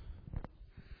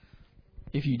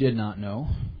 If you did not know,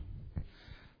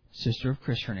 sister of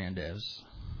Chris Hernandez.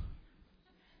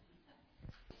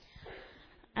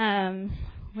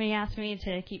 When you asked me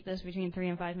to keep this between 3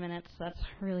 and 5 minutes, that's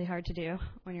really hard to do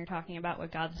when you're talking about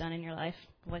what God's done in your life,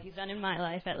 what He's done in my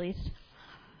life at least.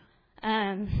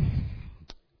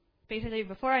 Basically,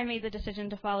 before I made the decision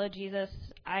to follow Jesus,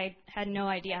 I had no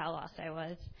idea how lost I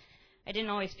was. I didn't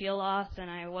always feel lost, and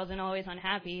I wasn't always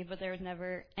unhappy, but there was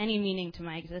never any meaning to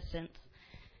my existence.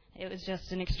 It was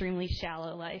just an extremely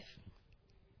shallow life.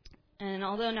 And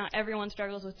although not everyone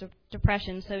struggles with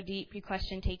depression so deep you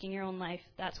question taking your own life,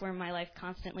 that's where my life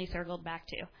constantly circled back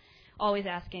to, always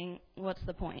asking, what's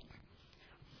the point?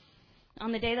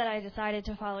 On the day that I decided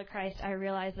to follow Christ, I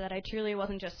realized that I truly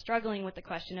wasn't just struggling with the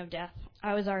question of death.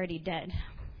 I was already dead.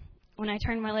 When I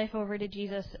turned my life over to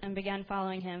Jesus and began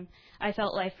following Him, I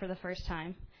felt life for the first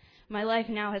time. My life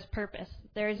now has purpose.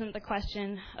 There isn't the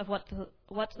question of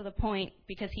what's the point,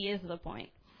 because He is the point.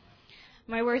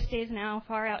 My worst days now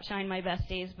far outshine my best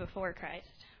days before Christ,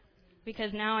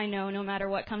 because now I know no matter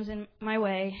what comes in my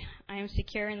way, I am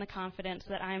secure in the confidence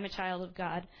that I am a child of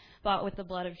God, bought with the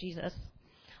blood of Jesus.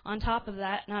 On top of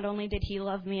that, not only did He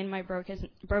love me in my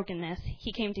brokenness,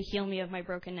 He came to heal me of my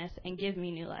brokenness and give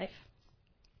me new life.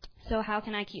 So how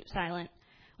can I keep silent?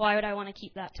 Why would I want to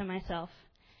keep that to myself?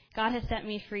 God has set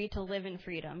me free to live in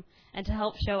freedom and to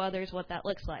help show others what that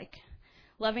looks like.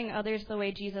 Loving others the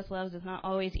way Jesus loves is not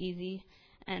always easy,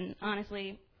 and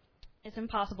honestly, it's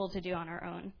impossible to do on our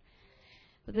own.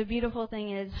 But the beautiful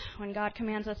thing is, when God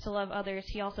commands us to love others,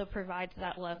 He also provides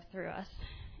that love through us.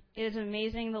 It is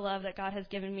amazing the love that God has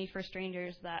given me for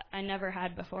strangers that I never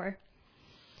had before.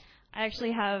 I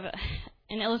actually have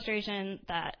an illustration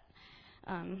that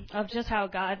of just how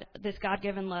this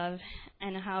God-given love,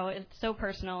 and how it's so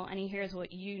personal, and He hears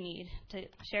what you need to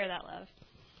share that love.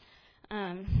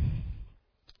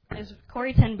 Is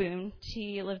Corrie ten Boom.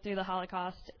 She lived through the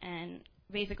Holocaust and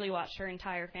basically watched her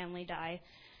entire family die,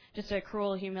 just a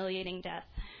cruel, humiliating death.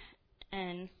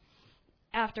 And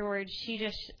afterwards, she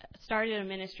just started a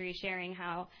ministry sharing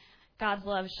how God's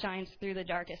love shines through the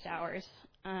darkest hours.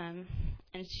 And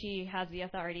she has the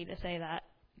authority to say that,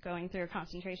 going through a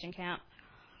concentration camp.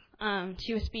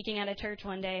 She was speaking at a church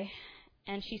one day,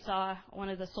 and she saw one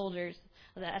of the soldiers,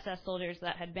 the SS soldiers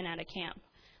that had been at a camp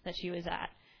that she was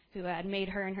at, who had made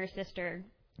her and her sister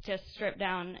just strip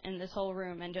down in this whole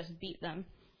room and just beat them.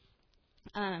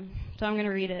 So I'm going to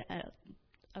read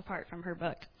a part from her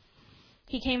book.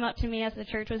 He came up to me as the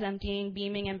church was emptying,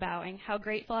 beaming and bowing. "How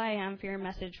grateful I am for your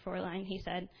message, Fräulein," he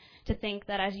said, "to think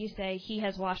that, as you say, He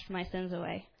has washed my sins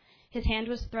away." His hand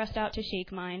was thrust out to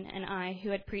shake mine, and I, who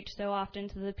had preached so often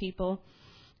to the people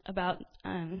about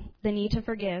the need to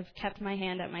forgive, kept my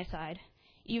hand at my side.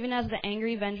 Even as the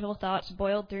angry, vengeful thoughts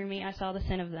boiled through me, I saw the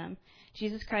sin of them.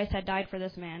 Jesus Christ had died for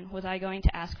this man. Was I going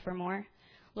to ask for more?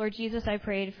 Lord Jesus, I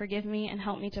prayed, forgive me and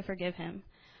help me to forgive him.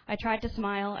 I tried to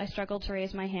smile. I struggled to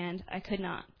raise my hand. I could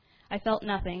not. I felt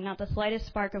nothing, not the slightest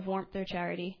spark of warmth or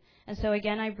charity. And so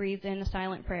again I breathed in a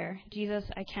silent prayer. Jesus,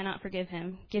 I cannot forgive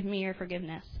him. Give me your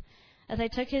forgiveness. As I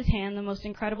took his hand, the most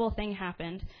incredible thing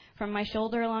happened. From my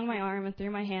shoulder along my arm and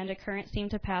through my hand, a current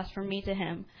seemed to pass from me to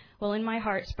him, while in my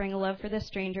heart sprang a love for this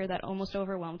stranger that almost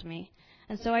overwhelmed me.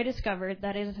 And so I discovered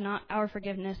that it is not our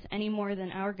forgiveness any more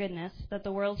than our goodness that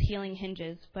the world's healing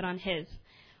hinges, but on his.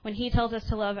 When he tells us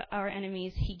to love our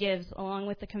enemies, he gives, along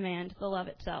with the command, the love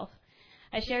itself.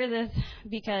 I share this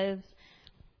because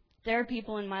there are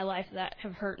people in my life that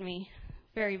have hurt me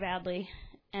very badly,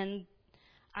 and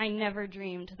I never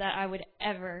dreamed that I would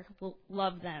ever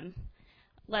love them,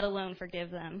 let alone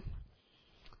forgive them.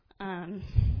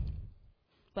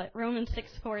 But Romans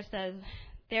 6:4 says,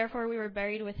 "Therefore we were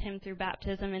buried with him through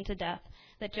baptism into death,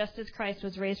 that just as Christ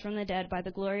was raised from the dead by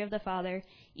the glory of the Father,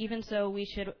 even so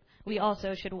we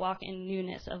also should walk in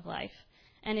newness of life."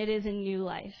 And it is a new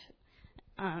life.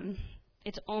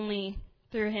 It's only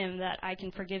through him that I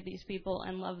can forgive these people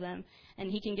and love them,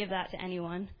 and he can give that to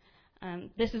anyone.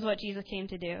 This is what Jesus came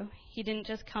to do. He didn't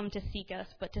just come to seek us,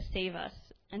 but to save us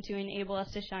and to enable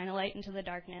us to shine a light into the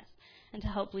darkness and to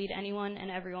help lead anyone and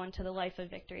everyone to the life of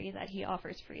victory that he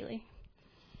offers freely.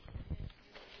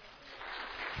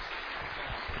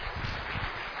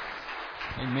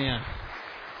 Amen.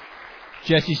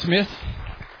 Jesse Smith.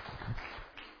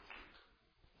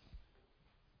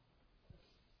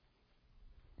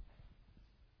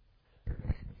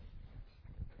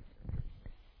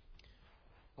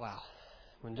 Wow.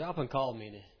 When Joplin called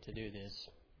me to do this,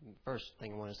 the first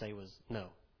thing I want to say was no.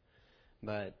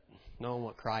 But knowing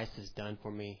what Christ has done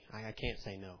for me, I can't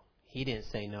say no. He didn't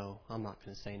say no. I'm not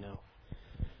going to say no.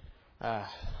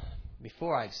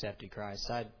 Before I accepted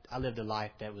Christ, I lived a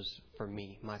life that was for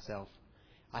me, myself.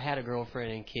 I had a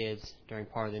girlfriend and kids during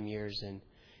part of them years, and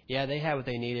yeah, they had what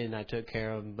they needed, and I took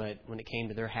care of them, but when it came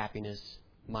to their happiness,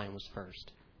 mine was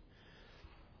first.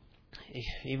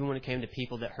 Even when it came to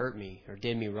people that hurt me or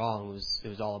did me wrong, it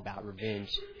was all about revenge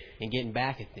and getting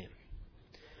back at them.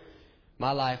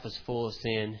 My life was full of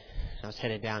sin. I was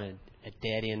headed down a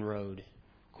dead-end road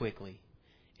quickly,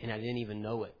 and I didn't even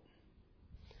know it.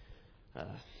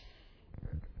 I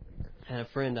had a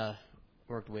friend I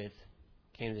worked with,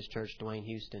 came to this church, Dwayne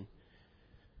Houston,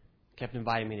 kept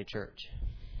inviting me to church.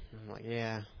 I'm like,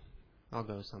 yeah, I'll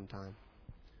go sometime.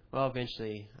 Well,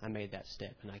 eventually I made that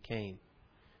step, and I came.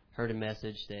 Heard a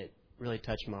message that really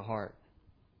touched my heart.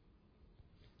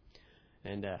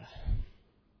 And I'm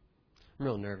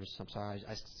real nervous. I'm sorry.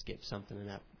 I skipped something in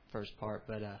that first part.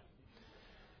 But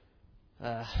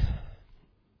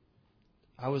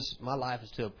my life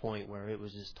was to a point where it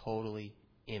was just totally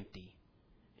empty.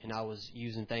 And I was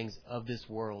using things of this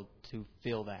world to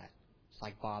fill that. It's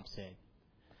like Bob said.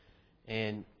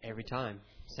 And every time,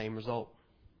 same result.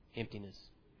 Emptiness.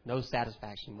 No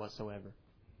satisfaction whatsoever.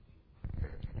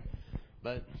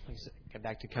 But like I said, get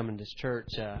back to coming to this church.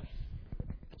 I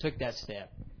took that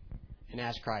step and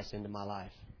asked Christ into my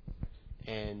life,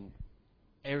 and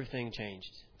everything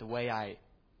changed. The way I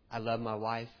love my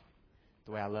wife,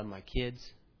 the way I love my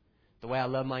kids, the way I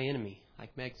love my enemy,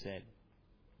 like Meg said,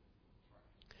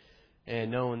 and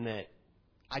knowing that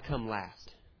I come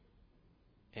last,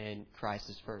 and Christ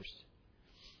is first.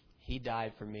 He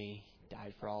died for me,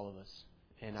 died for all of us,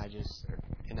 and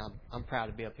I'm proud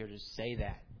to be up here to say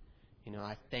that. You know,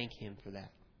 I thank him for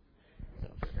that. So,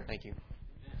 thank you.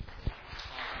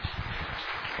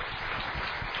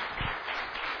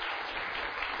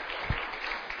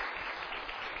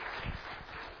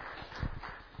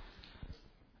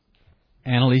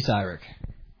 Annalise Irick.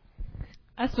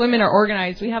 Us women are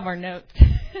organized. We have our notes.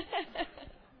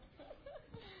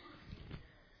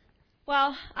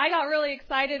 Well, I got really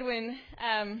excited when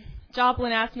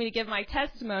Joplin asked me to give my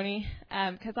testimony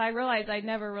because I realized I'd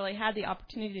never really had the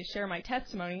opportunity to share my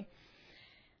testimony.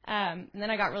 And then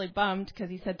I got really bummed because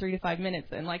he said 3 to 5 minutes.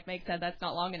 And like Meg said, that's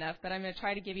not long enough. But I'm going to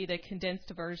try to give you the condensed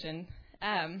version.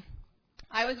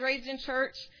 I was raised in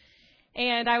church,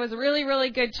 and I was a really, really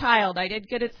good child. I did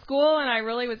good at school, and I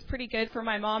really was pretty good for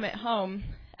my mom at home.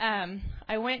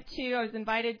 I was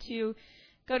invited to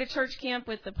go to church camp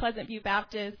with the Pleasant View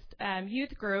Baptist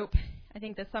youth group, I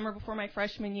think the summer before my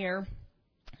freshman year.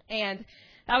 And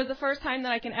that was the first time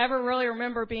that I can ever really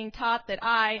remember being taught that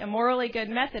I, a morally good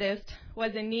Methodist,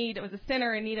 was a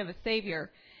sinner in need of a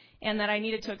Savior, and that I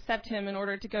needed to accept him in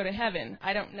order to go to heaven.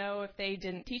 I don't know if they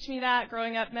didn't teach me that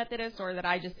growing up Methodist or that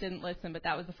I just didn't listen, but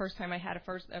that was the first time I had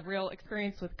a real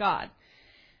experience with God.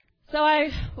 So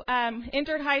I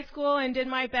entered high school and did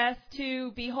my best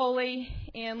to be holy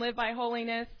and live by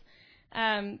holiness.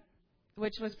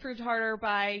 which was proved harder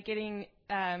by giving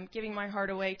my heart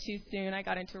away too soon. I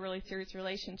got into a really serious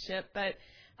relationship. But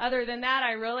other than that,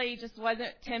 I really just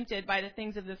wasn't tempted by the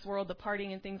things of this world, the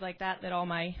partying and things like that all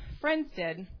my friends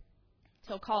did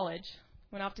till college.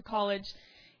 Went off to college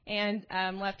and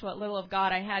left what little of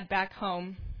God I had back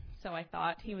home. So I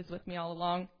thought he was with me all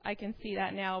along. I can see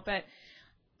that now. But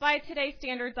by today's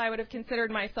standards, I would have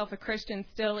considered myself a Christian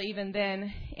still even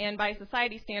then. And by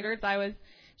society standards, I was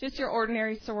just your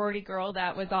ordinary sorority girl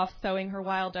that was off sowing her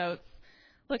wild oats.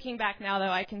 Looking back now,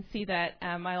 though, I can see that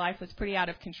my life was pretty out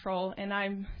of control. And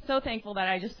I'm so thankful that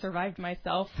I just survived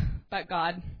myself, but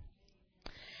God.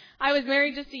 I was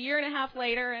married just a year and a half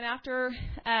later, and after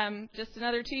just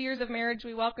another 2 years of marriage,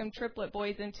 we welcomed triplet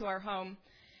boys into our home.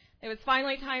 It was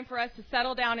finally time for us to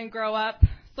settle down and grow up,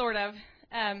 sort of.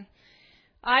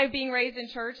 I, being raised in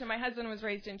church, and my husband was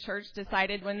raised in church,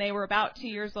 decided when they were about 2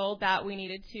 years old that we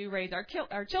needed to raise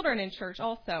our children in church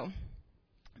also.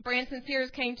 Branson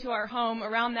Sears came to our home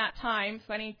around that time,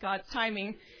 funny God's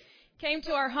timing, came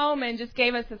to our home and just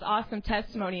gave us this awesome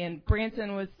testimony. And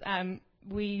Branson was,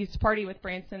 we used to party with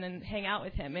Branson and hang out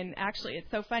with him. And actually, it's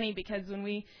so funny because when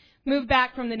we moved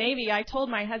back from the Navy, I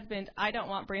told my husband, I don't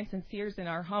want Branson Sears in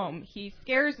our home. He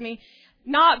scares me.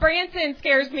 Not Branson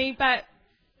scares me, but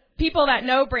people that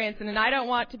know Branson, and I don't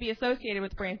want to be associated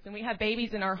with Branson. We have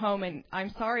babies in our home, and I'm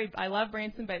sorry, I love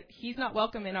Branson, but he's not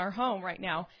welcome in our home right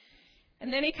now.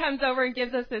 And then he comes over and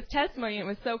gives us this testimony. It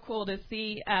was so cool to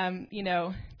see,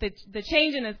 the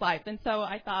change in his life. And so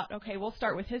I thought, okay, we'll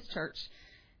start with his church.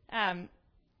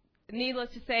 Needless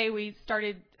to say, we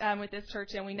started with this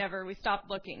church, and we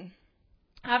stopped looking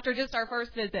after just our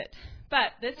first visit.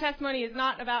 But this testimony is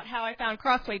not about how I found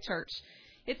Crossway Church.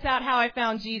 It's about how I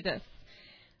found Jesus.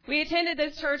 We attended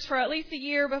this church for at least a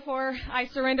year before I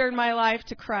surrendered my life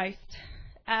to Christ.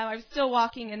 I was still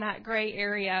walking in that gray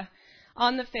area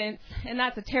on the fence, and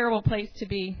that's a terrible place to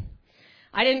be.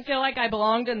 I didn't feel like I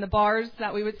belonged in the bars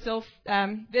that we would still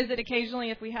visit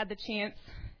occasionally if we had the chance.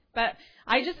 But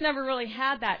I just never really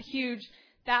had that huge,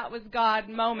 that was God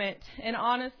moment. And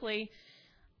honestly,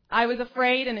 I was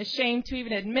afraid and ashamed to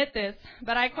even admit this,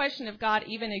 but I questioned if God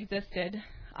even existed.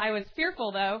 I was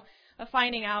fearful, though, of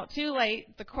finding out too late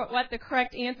what the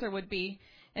correct answer would be.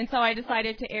 And so I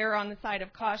decided to err on the side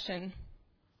of caution.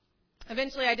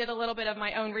 Eventually, I did a little bit of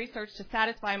my own research to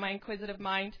satisfy my inquisitive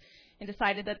mind and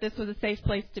decided that this was a safe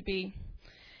place to be.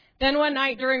 Then one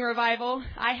night during revival,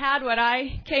 I had what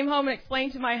I came home and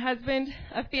explained to my husband,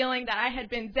 a feeling that I had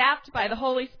been zapped by the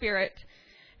Holy Spirit.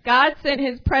 God sent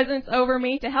his presence over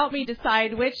me to help me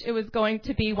decide which it was going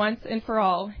to be once and for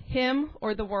all, him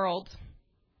or the world.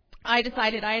 I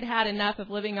decided I had had enough of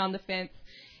living on the fence.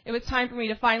 It was time for me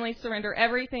to finally surrender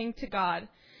everything to God.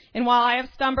 And while I have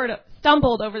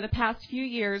stumbled over the past few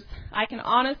years, I can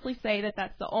honestly say that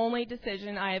that's the only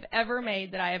decision I have ever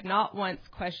made that I have not once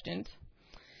questioned.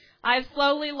 I have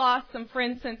slowly lost some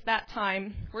friends since that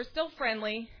time. We're still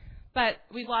friendly, but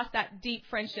we've lost that deep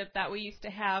friendship that we used to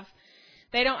have.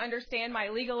 They don't understand my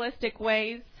legalistic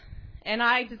ways, and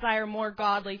I desire more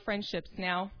godly friendships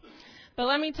now. But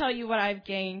let me tell you what I've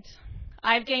gained.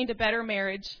 I've gained a better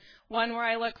marriage, one where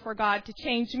I look for God to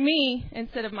change me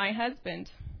instead of my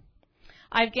husband.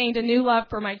 I've gained a new love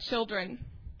for my children.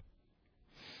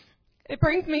 It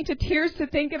brings me to tears to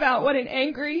think about what an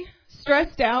angry,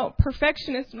 stressed out,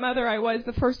 perfectionist mother I was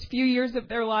the first few years of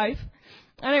their life.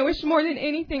 And I wish more than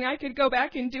anything I could go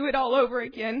back and do it all over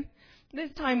again,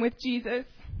 this time with Jesus.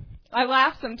 I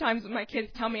laugh sometimes when my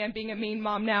kids tell me I'm being a mean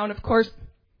mom now, and of course,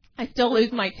 I still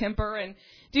lose my temper and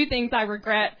do things I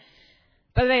regret.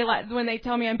 But when they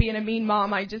tell me I'm being a mean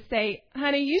mom, I just say,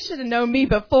 honey, you should have known me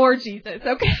before Jesus,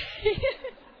 okay?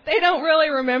 They don't really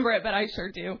remember it, but I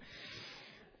sure do.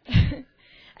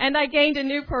 And I gained a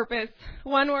new purpose,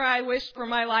 one where I wish for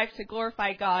my life to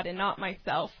glorify God and not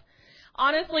myself.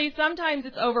 Honestly, sometimes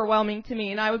it's overwhelming to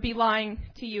me, and I would be lying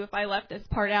to you if I left this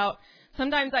part out.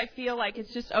 Sometimes I feel like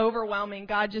it's just overwhelming.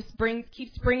 God just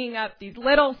keeps bringing up these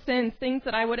little sins, things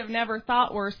that I would have never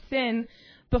thought were sin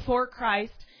before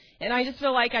Christ. And I just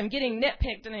feel like I'm getting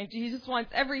nitpicked, and he just wants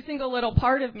every single little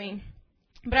part of me.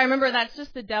 But I remember that's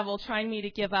just the devil trying me to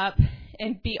give up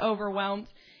and be overwhelmed,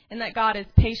 and that God is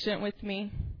patient with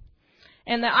me.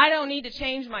 And that I don't need to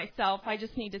change myself. I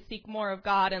just need to seek more of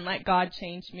God and let God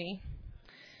change me.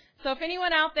 So if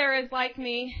anyone out there is like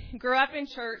me, grew up in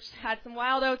church, had some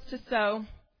wild oats to sow,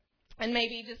 and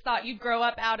maybe just thought you'd grow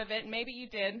up out of it, and maybe you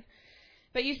did,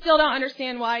 but you still don't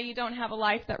understand why you don't have a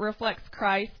life that reflects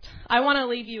Christ, I want to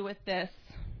leave you with this.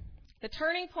 The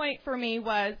turning point for me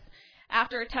was,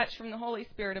 after a touch from the Holy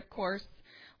Spirit, of course,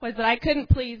 was that I couldn't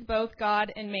please both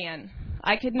God and man.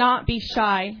 I could not be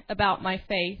shy about my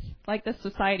faith. like this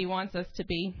society wants us to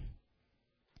be.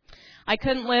 I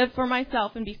couldn't live for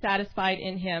myself and be satisfied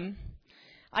in him.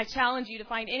 I challenge you to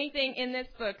find anything in this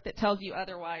book that tells you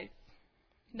otherwise.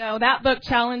 No, that book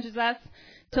challenges us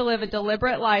to live a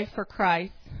deliberate life for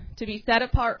Christ, to be set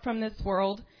apart from this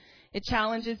world. It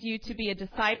challenges you to be a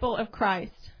disciple of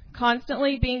Christ,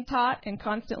 constantly being taught and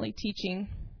constantly teaching.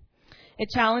 It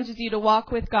challenges you to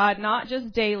walk with God, not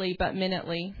just daily, but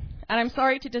minutely. And I'm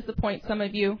sorry to disappoint some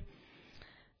of you,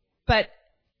 but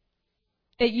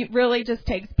it really just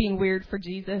takes being weird for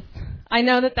Jesus. I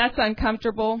know that that's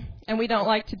uncomfortable, and we don't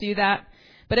like to do that.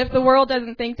 But if the world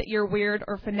doesn't think that you're weird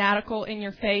or fanatical in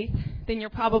your faith, then you're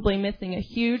probably missing a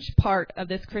huge part of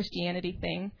this Christianity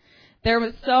thing. There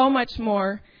was so much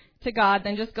more to God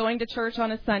than just going to church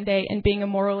on a Sunday and being a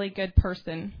morally good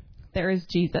person. There is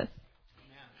Jesus.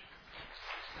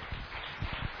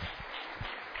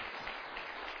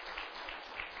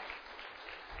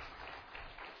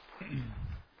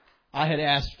 I had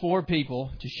asked 4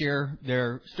 people to share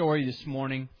their story this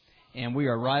morning, and we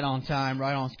are right on time,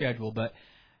 right on schedule. But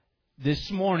this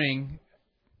morning,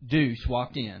 Deuce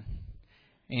walked in.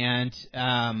 And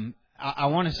I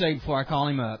want to say before I call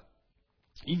him up,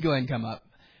 you can go ahead and come up.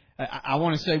 I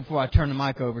want to say before I turn the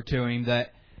mic over to him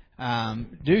that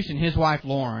Deuce and his wife,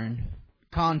 Lauren,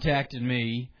 contacted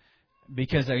me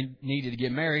because they needed to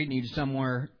get married, needed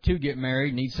somewhere to get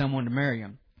married, need someone to marry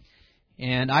them.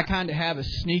 And I kind of have a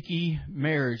sneaky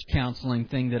marriage counseling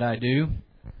thing that I do.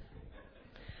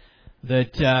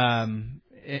 That,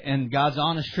 and God's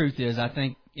honest truth is, I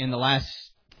think in the last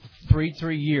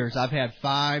 3 years, I've had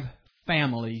 5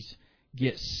 families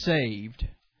get saved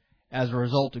as a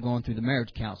result of going through the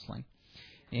marriage counseling.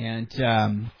 And,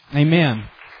 amen.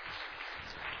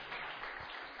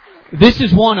 This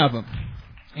is one of them.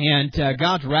 And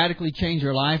God's radically changed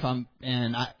her life.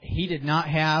 He did not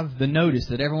have the notice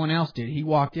that everyone else did. He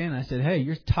walked in and I said, "Hey,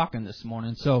 you're talking this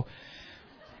morning." So,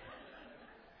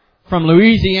 from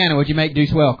Louisiana, would you make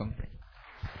Deuce welcome?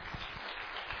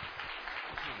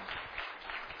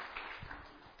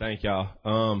 Thank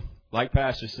y'all. Like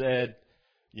Pastor said,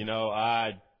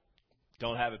 I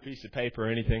don't have a piece of paper or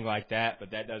anything like that,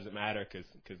 but that doesn't matter because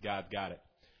God's got it.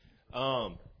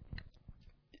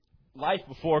 Life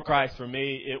before Christ for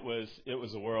me, it was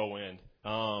a whirlwind.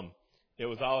 It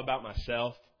was all about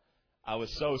myself. I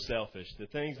was so selfish. The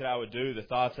things that I would do, the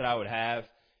thoughts that I would have,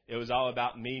 it was all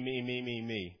about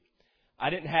me. I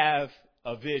didn't have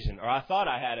a vision, or I thought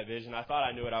I had a vision. I thought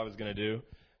I knew what I was going to do.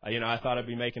 I thought I'd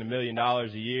be making $1 million a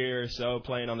year or so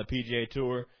playing on the PGA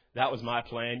Tour. That was my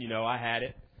plan. I had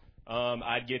it.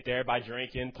 I'd get there by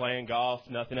drinking, playing golf.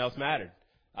 Nothing else mattered.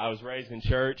 I was raised in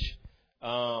church.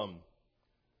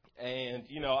 And,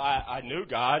 I knew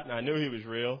God and I knew He was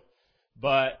real,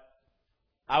 but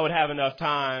I would have enough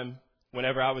time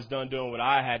whenever I was done doing what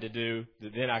I had to do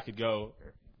that then I could go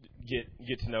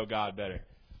get to know God better.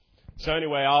 So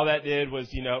anyway, all that did was,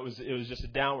 it was just a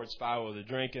downward spiral, the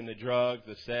drinking, the drugs,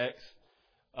 the sex,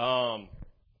 and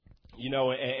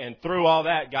through all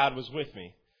that, God was with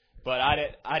me, but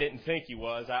I didn't think He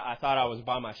was. I thought I was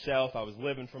by myself. I was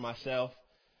living for myself.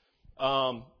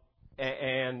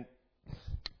 And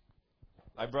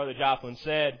like Brother Joplin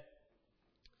said,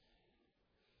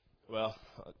 well,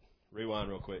 rewind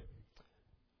real quick.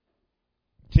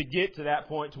 To get to that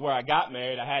point to where I got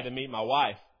married, I had to meet my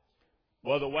wife.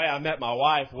 Well, the way I met my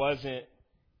wife wasn't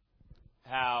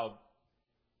how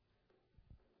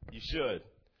you should.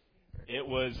 It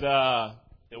wasn't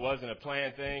a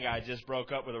planned thing. I just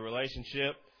broke up with a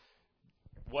relationship.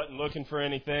 Wasn't looking for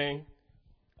anything.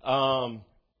 And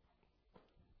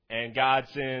God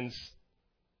sends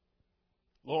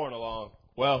Lauren along.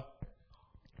 Well,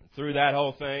 through that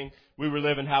whole thing, we were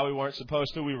living how we weren't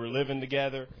supposed to. We were living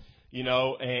together,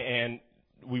 and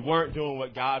we weren't doing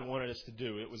what God wanted us to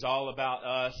do. It was all about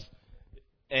us,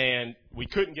 and we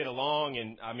couldn't get along,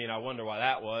 and, I wonder why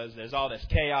that was. There's all this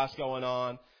chaos going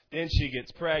on. Then she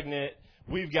gets pregnant.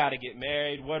 We've got to get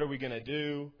married. What are we going to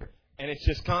do? And it's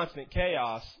just constant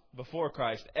chaos before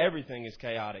Christ. Everything is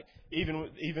chaotic.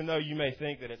 Even though you may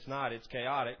think that it's not, it's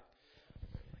chaotic.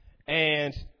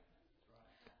 And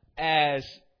as,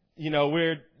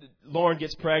 Lauren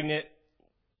gets pregnant,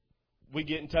 we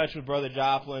get in touch with Brother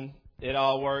Joplin. It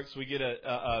all works. We get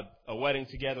a wedding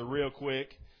together real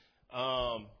quick,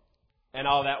 and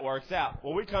all that works out.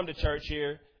 Well, we come to church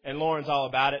here, and Lauren's all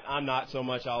about it. I'm not so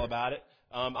much all about it.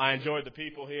 I enjoyed the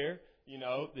people here.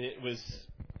 It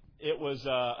was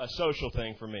a social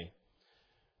thing for me.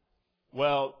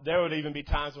 Well, there would even be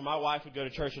times when my wife would go to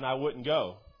church and I wouldn't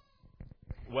go.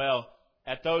 Well,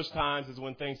 at those times is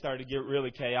when things started to get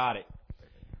really chaotic.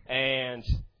 And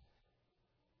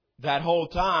that whole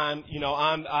time,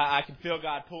 I can feel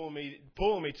God pulling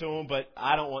me to Him, but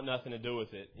I don't want nothing to do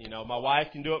with it. My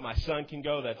wife can do it. My son can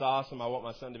go. That's awesome. I want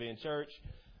my son to be in church,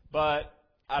 but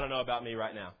I don't know about me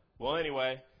right now. Well,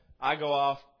 anyway, I go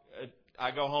off.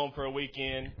 I go home for a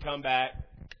weekend, come back.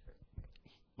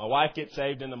 My wife gets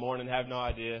saved in the morning, have no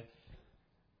idea.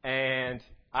 And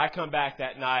I come back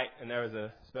that night, and there was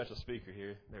a special speaker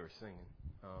here. They were singing.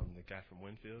 The guy from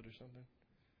Winfield or something?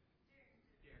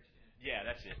 Yeah,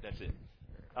 that's it.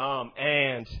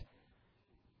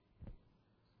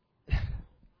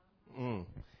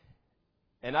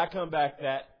 And I come back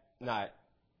that night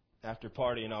after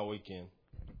partying all weekend.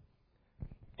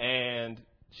 And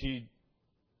she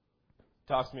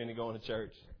talks me into going to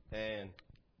church. And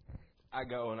I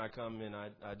go and I come in, I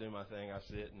do my thing, I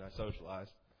sit and I socialize.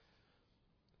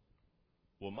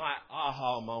 Well, my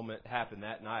aha moment happened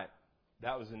that night.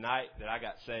 That was the night that I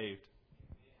got saved.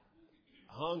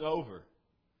 Hungover.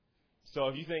 So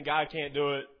if you think God can't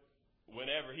do it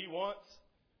whenever He wants,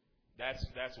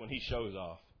 that's when He shows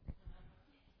off.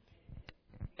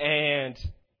 And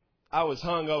I was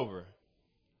hungover.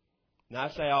 Now I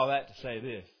say all that to say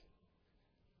this.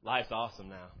 Life's awesome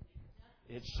now.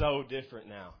 It's so different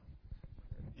now.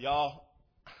 Y'all,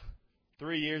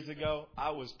 3 years ago,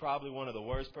 I was probably one of the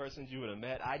worst persons you would have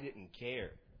met. I didn't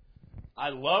care. I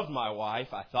loved my wife.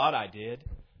 I thought I did.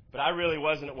 But I really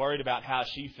wasn't worried about how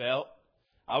she felt.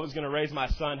 I was going to raise my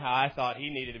son how I thought he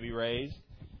needed to be raised.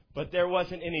 But there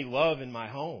wasn't any love in my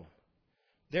home.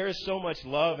 There is so much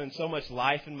love and so much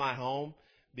life in my home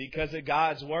because of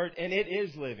God's Word, and it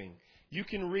is living. You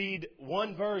can read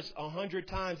one verse 100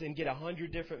 times and get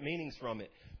 100 different meanings from it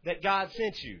that God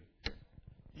sent you.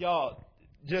 Y'all,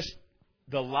 just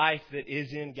the life that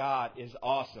is in God is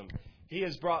awesome. He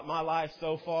has brought my life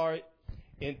so far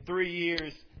in 3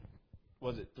 years.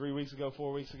 Was it 3 weeks ago,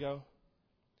 4 weeks ago?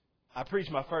 I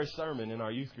preached my first sermon in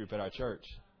our youth group at our church.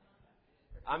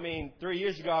 3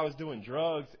 years ago I was doing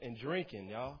drugs and drinking,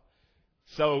 y'all.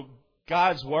 So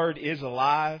God's Word is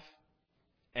alive,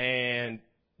 and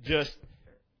just,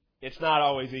 it's not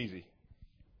always easy.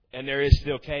 And there is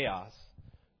still chaos.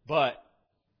 But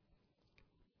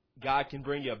God can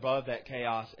bring you above that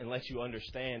chaos and let you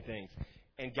understand things.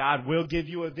 And God will give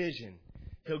you a vision.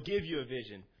 He'll give you a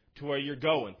vision to where you're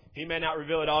going. He may not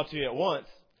reveal it all to you at once,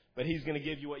 but He's going to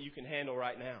give you what you can handle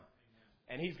right now.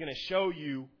 And He's going to show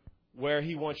you where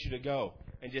He wants you to go.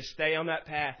 And just stay on that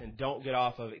path and don't get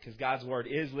off of it, because God's Word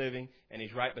is living and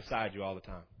He's right beside you all the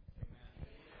time.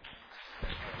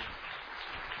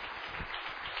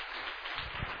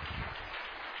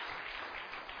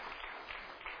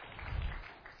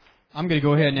 I'm going to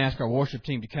go ahead and ask our worship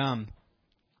team to come.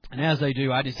 And as they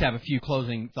do, I just have a few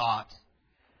closing thoughts.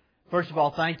 First of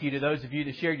all, thank you to those of you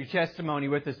that shared your testimony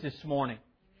with us this morning.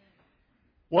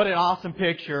 What an awesome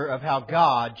picture of how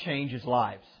God changes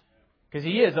lives. Because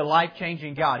He is a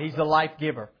life-changing God. He's the life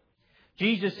giver.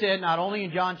 Jesus said not only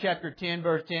in John chapter 10,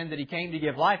 verse 10, that He came to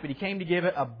give life, but He came to give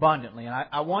it abundantly. And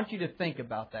I want you to think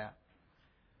about that.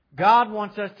 God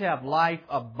wants us to have life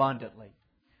abundantly.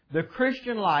 The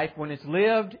Christian life, when it's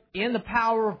lived in the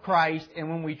power of Christ, and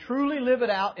when we truly live it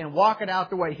out and walk it out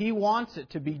the way He wants it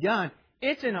to be done,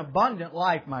 it's an abundant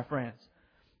life, my friends.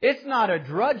 It's not a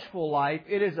drudgeful life.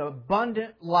 It is an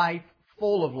abundant life,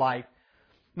 full of life.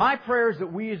 My prayer is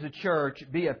that we as a church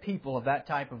be a people of that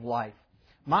type of life.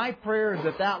 My prayer is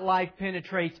that that life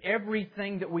penetrates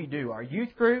everything that we do. Our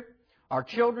youth group, our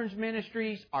children's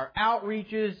ministries, our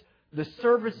outreaches, the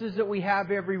services that we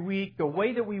have every week, the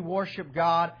way that we worship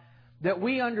God, that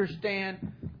we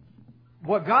understand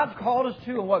what God's called us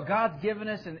to and what God's given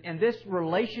us, and this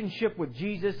relationship with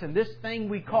Jesus and this thing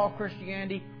we call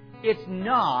Christianity. It's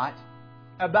not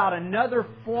about another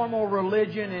formal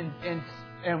religion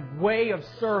and way of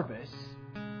service.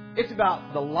 It's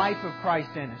about the life of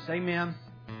Christ in us. Amen.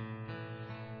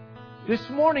 This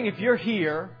morning, if you're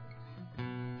here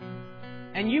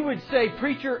and you would say,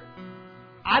 "Preacher,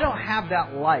 I don't have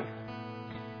that life."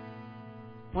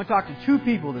 I want to talk to two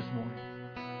people this morning.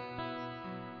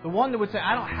 The one that would say,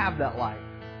 "I don't have that life."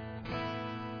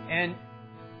 And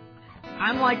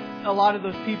I'm like a lot of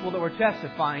those people that were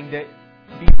testifying that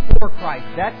before Christ,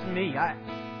 that's me.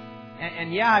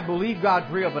 And yeah, I believe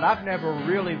God's real, but I've never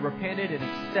really repented and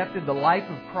accepted the life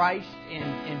of Christ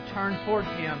and turned towards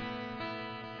Him.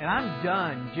 And I'm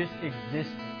done just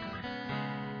existing.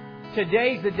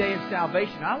 Today's the day of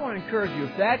salvation. I want to encourage you,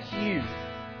 if that's you,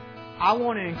 I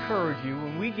want to encourage you,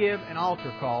 when we give an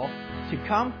altar call, to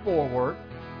come forward,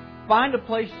 find a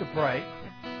place to pray,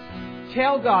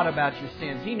 tell God about your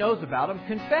sins. He knows about them.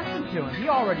 Confess them to Him. He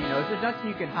already knows. There's nothing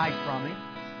you can hide from Him.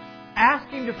 Ask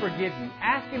Him to forgive you.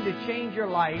 Ask Him to change your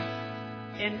life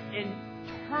and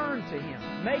turn to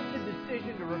Him. Make the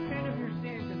decision to repent of your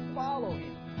sins and follow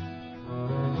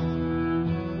Him.